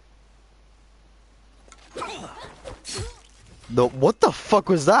 What the fuck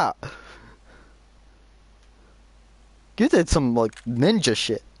was that? You did some, like, ninja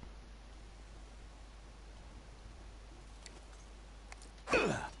shit.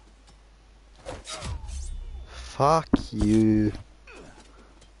 Fuck you.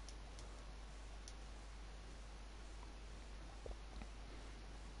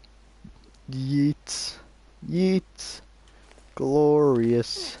 Yeet. Yeet.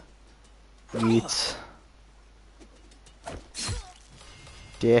 Glorious. Yeet.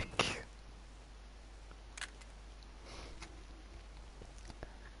 Dick.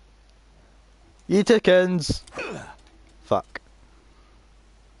 Yeetikins. Fuck.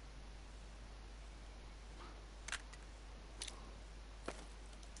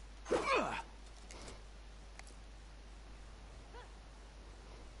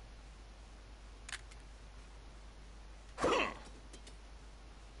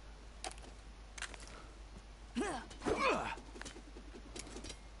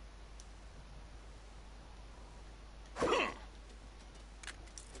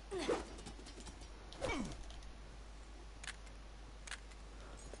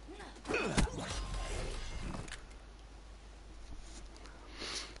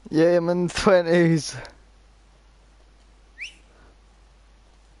 Yeah, I'm in the 20s.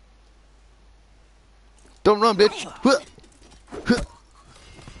 Don't run, bitch.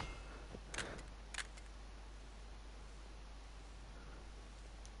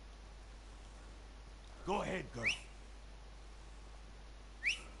 Go ahead, girl.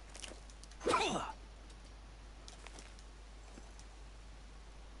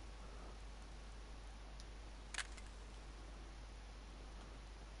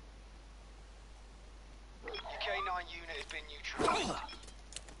 K9 unit has been neutralized.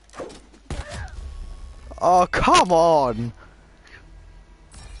 Oh, come on.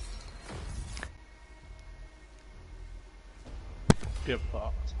 Get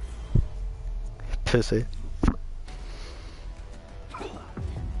fucked. Pissy.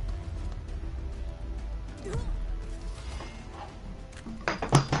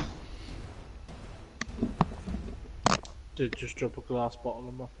 Did just drop a glass bottle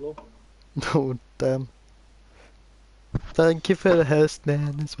on my floor. Oh, damn. Thank you for the host,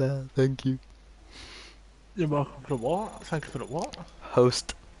 man, as well. Thank you. You're welcome for the what? Thank you for the what?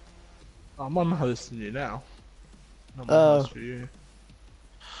 Host. I'm on hosting you now. I'm on Oh. host for you.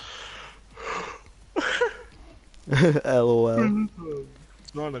 LOL.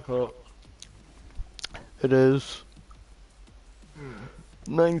 It's 9 o'clock. It is.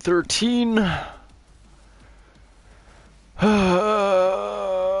 9:13.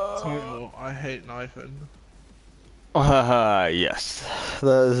 Title, I hate knifing. Yes.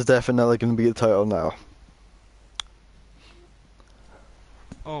 That is definitely going to be the title now.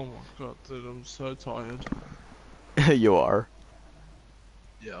 Oh my god, dude, I'm so tired. You are.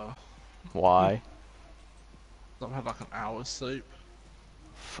 Yeah. Why? I've had like an hour's sleep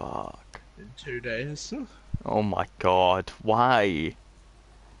Fuck. in 2 days. Oh my god. Why?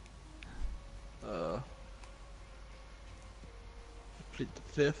 Plead the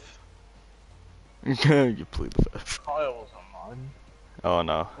fifth. You plead the fifth. Kyle was online. Oh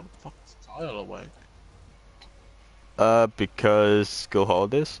no. What the fuck is Kyle awake? Because school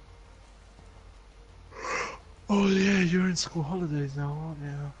holidays? Oh yeah, you're in school holidays now, aren't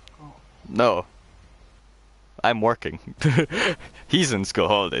you? Oh. No. I'm working. He's in school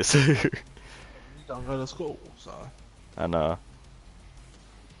holidays. You don't go to school, so. I know.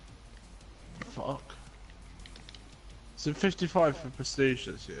 Fuck. Is it 55 for prestige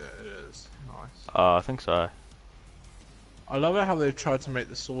this year? It is. Nice. I think so. I love it how they've tried to make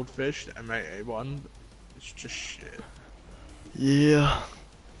the swordfish the M8A1, but it's just shit. Yeah.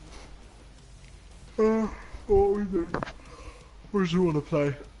 What we do? What do you want to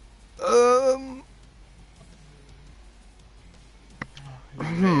play?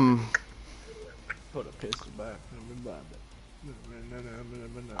 Put a pistol back.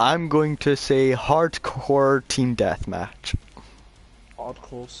 I'm going to say hardcore team deathmatch.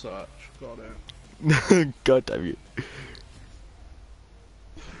 Hardcore search. Got it. God damn you.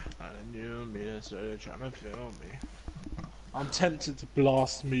 And you me so trying to film me. I'm tempted to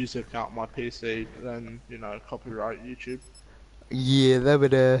blast music out my PC, but then, you know, copyright YouTube. Yeah, that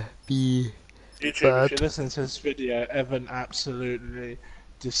would be YouTube, bad. if you listen to this video, Evan absolutely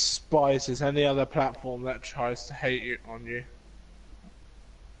despises any other platform that tries to hate it on you.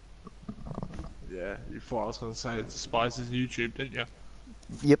 Yeah, you thought I was gonna say it despises YouTube, didn't you?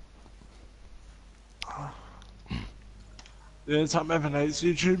 Yep. The only time Evan hates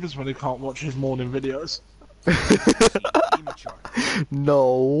YouTube is when he can't watch his morning videos.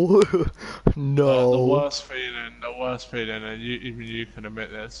 No. The No. worst feeling, and even you can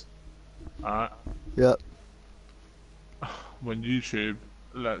admit this, alright? Yep. When YouTube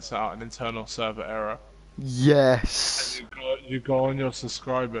lets out an internal server error, Yes. and you go on your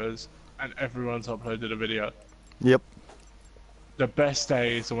subscribers, and everyone's uploaded a video. Yep. The best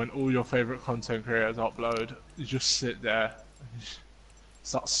days are when all your favourite content creators upload. You just sit there, and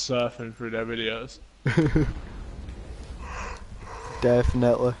start surfing through their videos.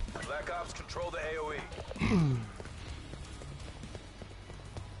 Definitely. Black Ops control the AOE.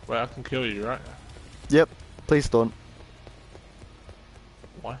 Wait, I can kill you, right? Yep. Please don't.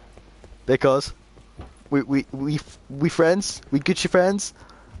 Why? Because we friends. We Gucci friends.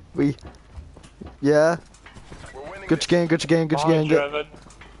 Yeah. We're winning Gucci gang. Gucci gang. Gucci gang. Evan.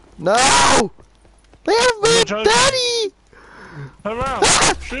 No. They have I'm my not joking. daddy. Turn around!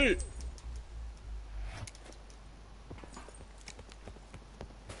 Shoot!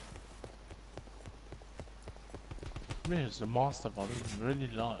 Is the master volume really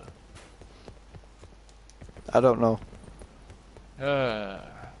low? I don't know.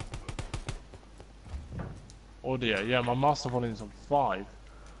 Audio, yeah, my master volume's on 5.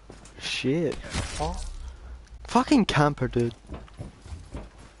 Shit. What? Fucking camper, dude.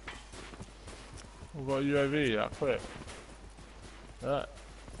 We've got a UAV that quick. Yeah.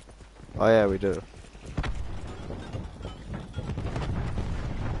 Oh yeah, we do.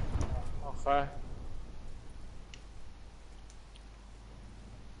 Okay.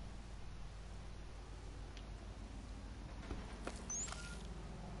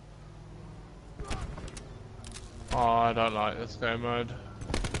 Oh, I don't like this game mode.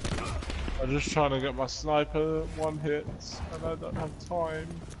 I'm just trying to get my sniper one hits, and I don't have time.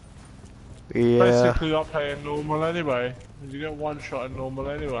 Yeah. Basically, I'm playing normal anyway. You get one shot in normal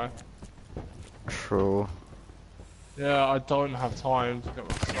anyway. True. Yeah, I don't have time to get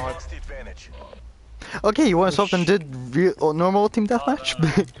my sniper. Lost the advantage. Okay, you want something did normal team deathmatch?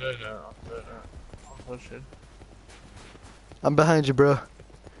 I'm doing it. I'm pushing. I'm behind you, bro.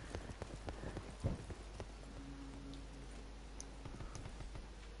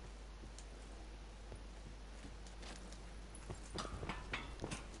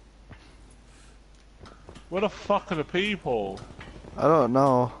 Where the fuck are the people? I don't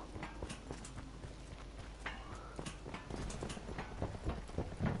know.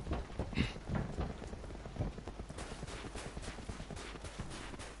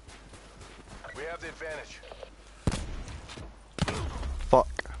 We have the advantage. Fuck.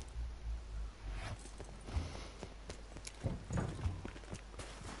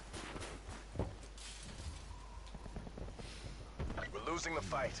 We're losing the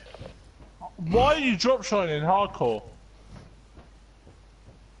fight. Why are you drop shotting in hardcore?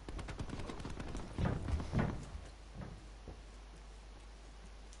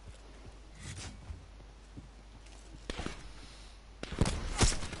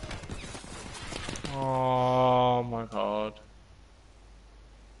 Oh my god.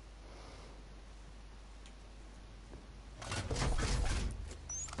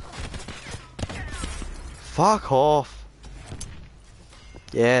 Fuck off.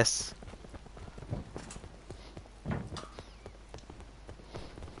 Yes.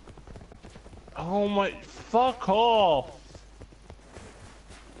 Oh my, fuck off.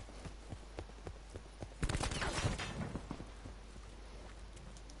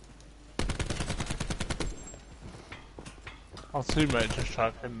 Our teammate just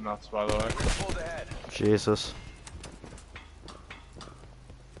tried hitting us, by the way. Pulled ahead. Jesus.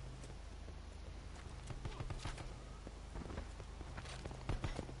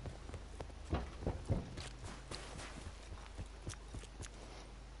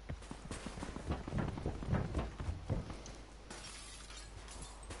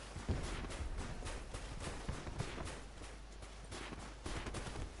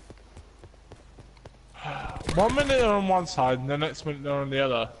 One minute they're on one side and the next minute they're on the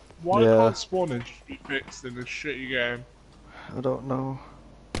other. Why Yeah. can't spawning just be fixed in this shitty game? I don't know.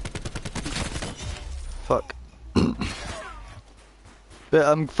 Fuck. But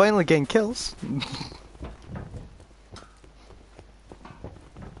I'm finally getting kills.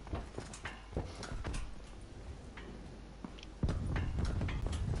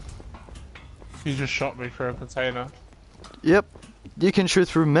 He just shot me through a container. Yep. You can shoot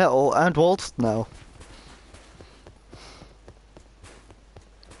through metal and walls now.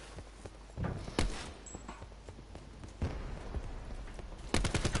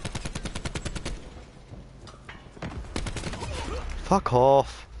 Fuck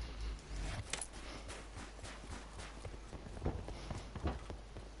off.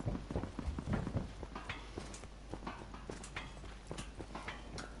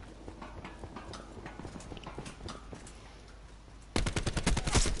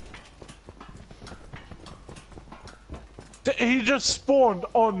 He just spawned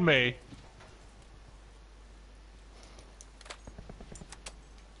on me.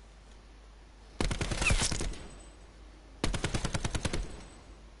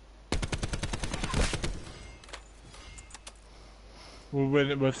 We're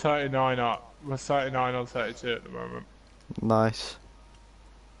winning. We're 39 up. We're 39 on 32 at the moment. Nice.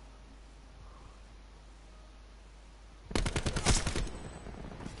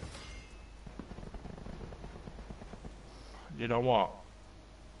 You know what?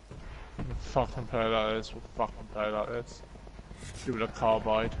 We'll fucking play like this. We'll fucking play like this. Give it a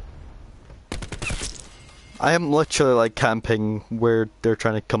carbide. I am literally like camping where they're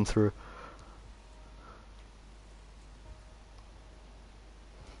trying to come through.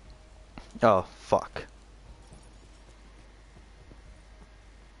 Oh, fuck.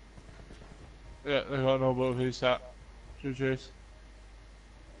 Yeah, they got no above who's that. GG's.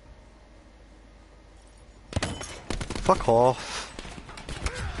 Fuck off.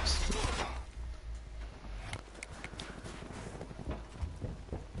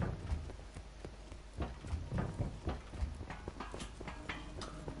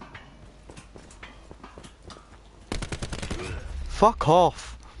 Fuck off.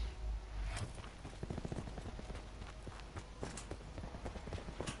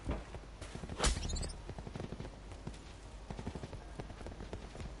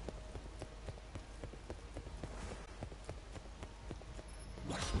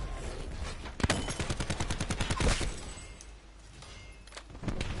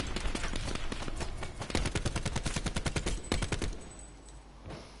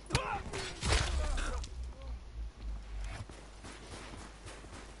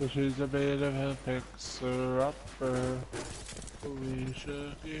 So she's a bit of a fixer-upper. We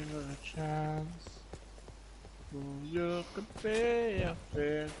should give her a chance. Oh, you could be a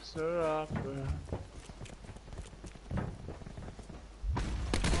fixer-upper.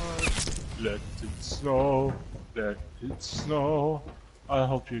 Let it snow, let it snow. I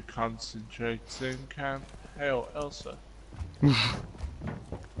hope you concentrate in camp. Hail Elsa.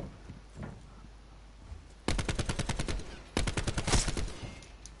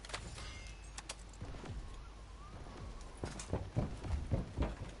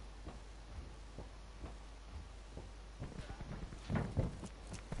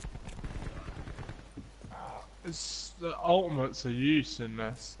 It's the ultimates are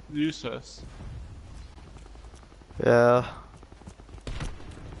useless. Yeah.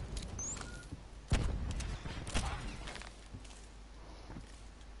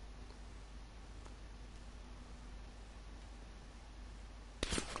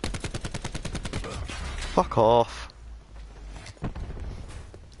 Fuck off.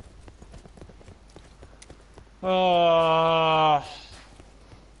 Ah.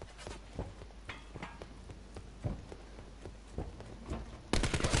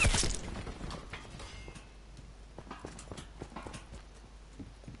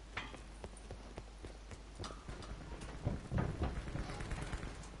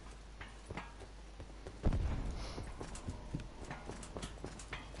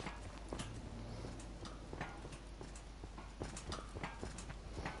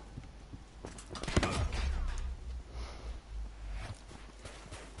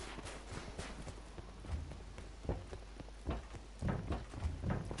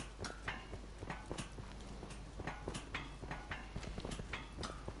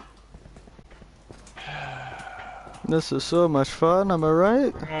 This is so much fun, am I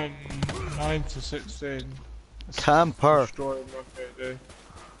right? 9 to 16. Camper. Destroying my KD.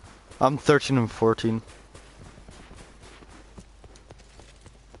 I'm 13 and 14.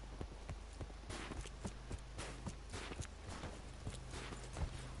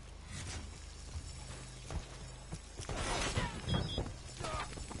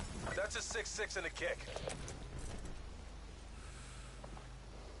 That's a 6-6 and a kick.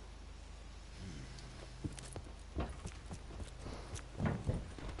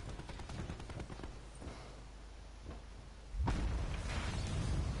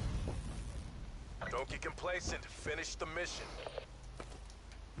 Don't get complacent. Finish the mission.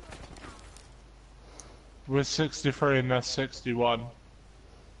 We're 63 and that's 61.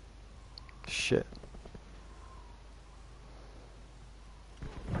 Shit.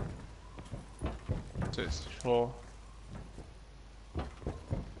 '64.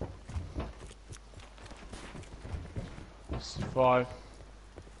 5.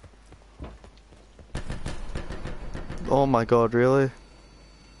 Oh my god, really?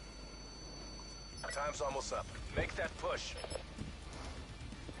 Time's almost up. Make that push.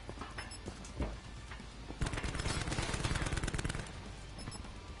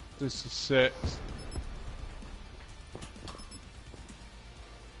 This is 6.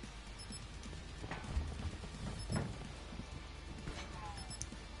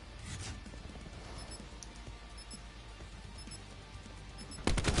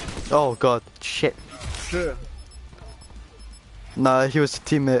 Oh god, shit. Shit. Nah, he was a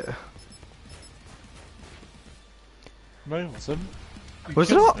teammate. No, it wasn't.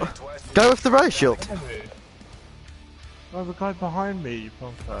 Was it not? Guy with the riot shield. Oh, the guy behind me, you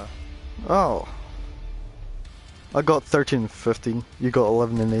punker. Oh. I got 13 and 15. You got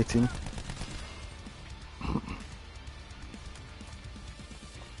 11 and 18.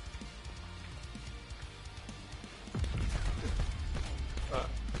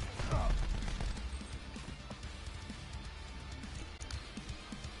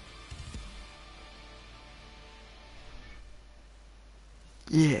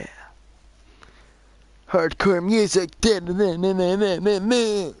 Yeah. Hardcore music. You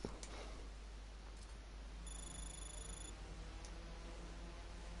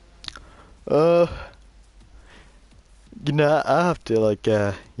know, I have to like,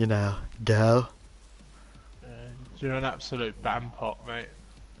 you know, go. You're an absolute bampot, mate.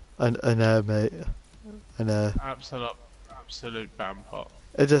 I know, mate. I know. Absolute bampot.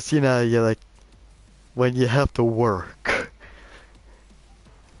 It just, you know, you're like, when you have to work.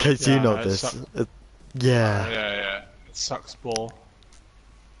 Cause Yeah, you know it this. sucks. Yeah. Yeah. It sucks ball.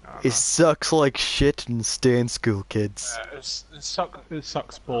 It sucks like shit and stay in school, kids. It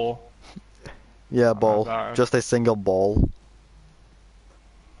sucks ball. Yeah, ball. about it. Just a single ball.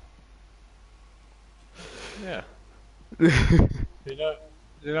 Yeah.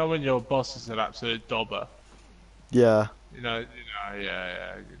 You know when your boss is an absolute dobber. Yeah.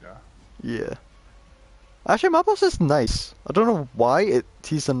 Yeah. Actually, my boss is nice. I don't know why.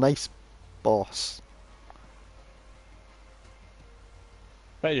 He's a nice boss.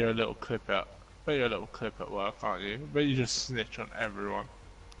 Bet you're a little clip at work, aren't you? Bet you just snitch on everyone.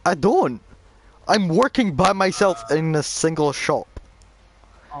 I don't. I'm working by myself in a single shop.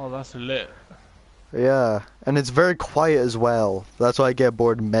 Oh, that's lit. Yeah, and it's very quiet as well. That's why I get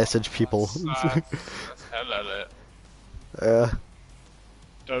bored and message people. That's hella lit. Yeah.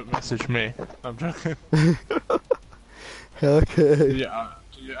 Don't message me. I'm joking. Okay. Do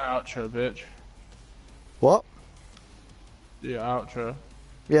your outro, bitch. What? Do your outro.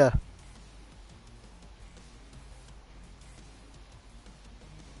 Yeah.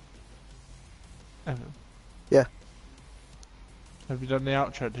 Evan. Yeah. Have you done the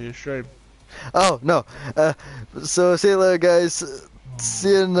outro to your stream? Oh, no. So see you later, guys. See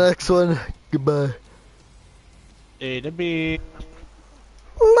you in the next one. Goodbye. A to B.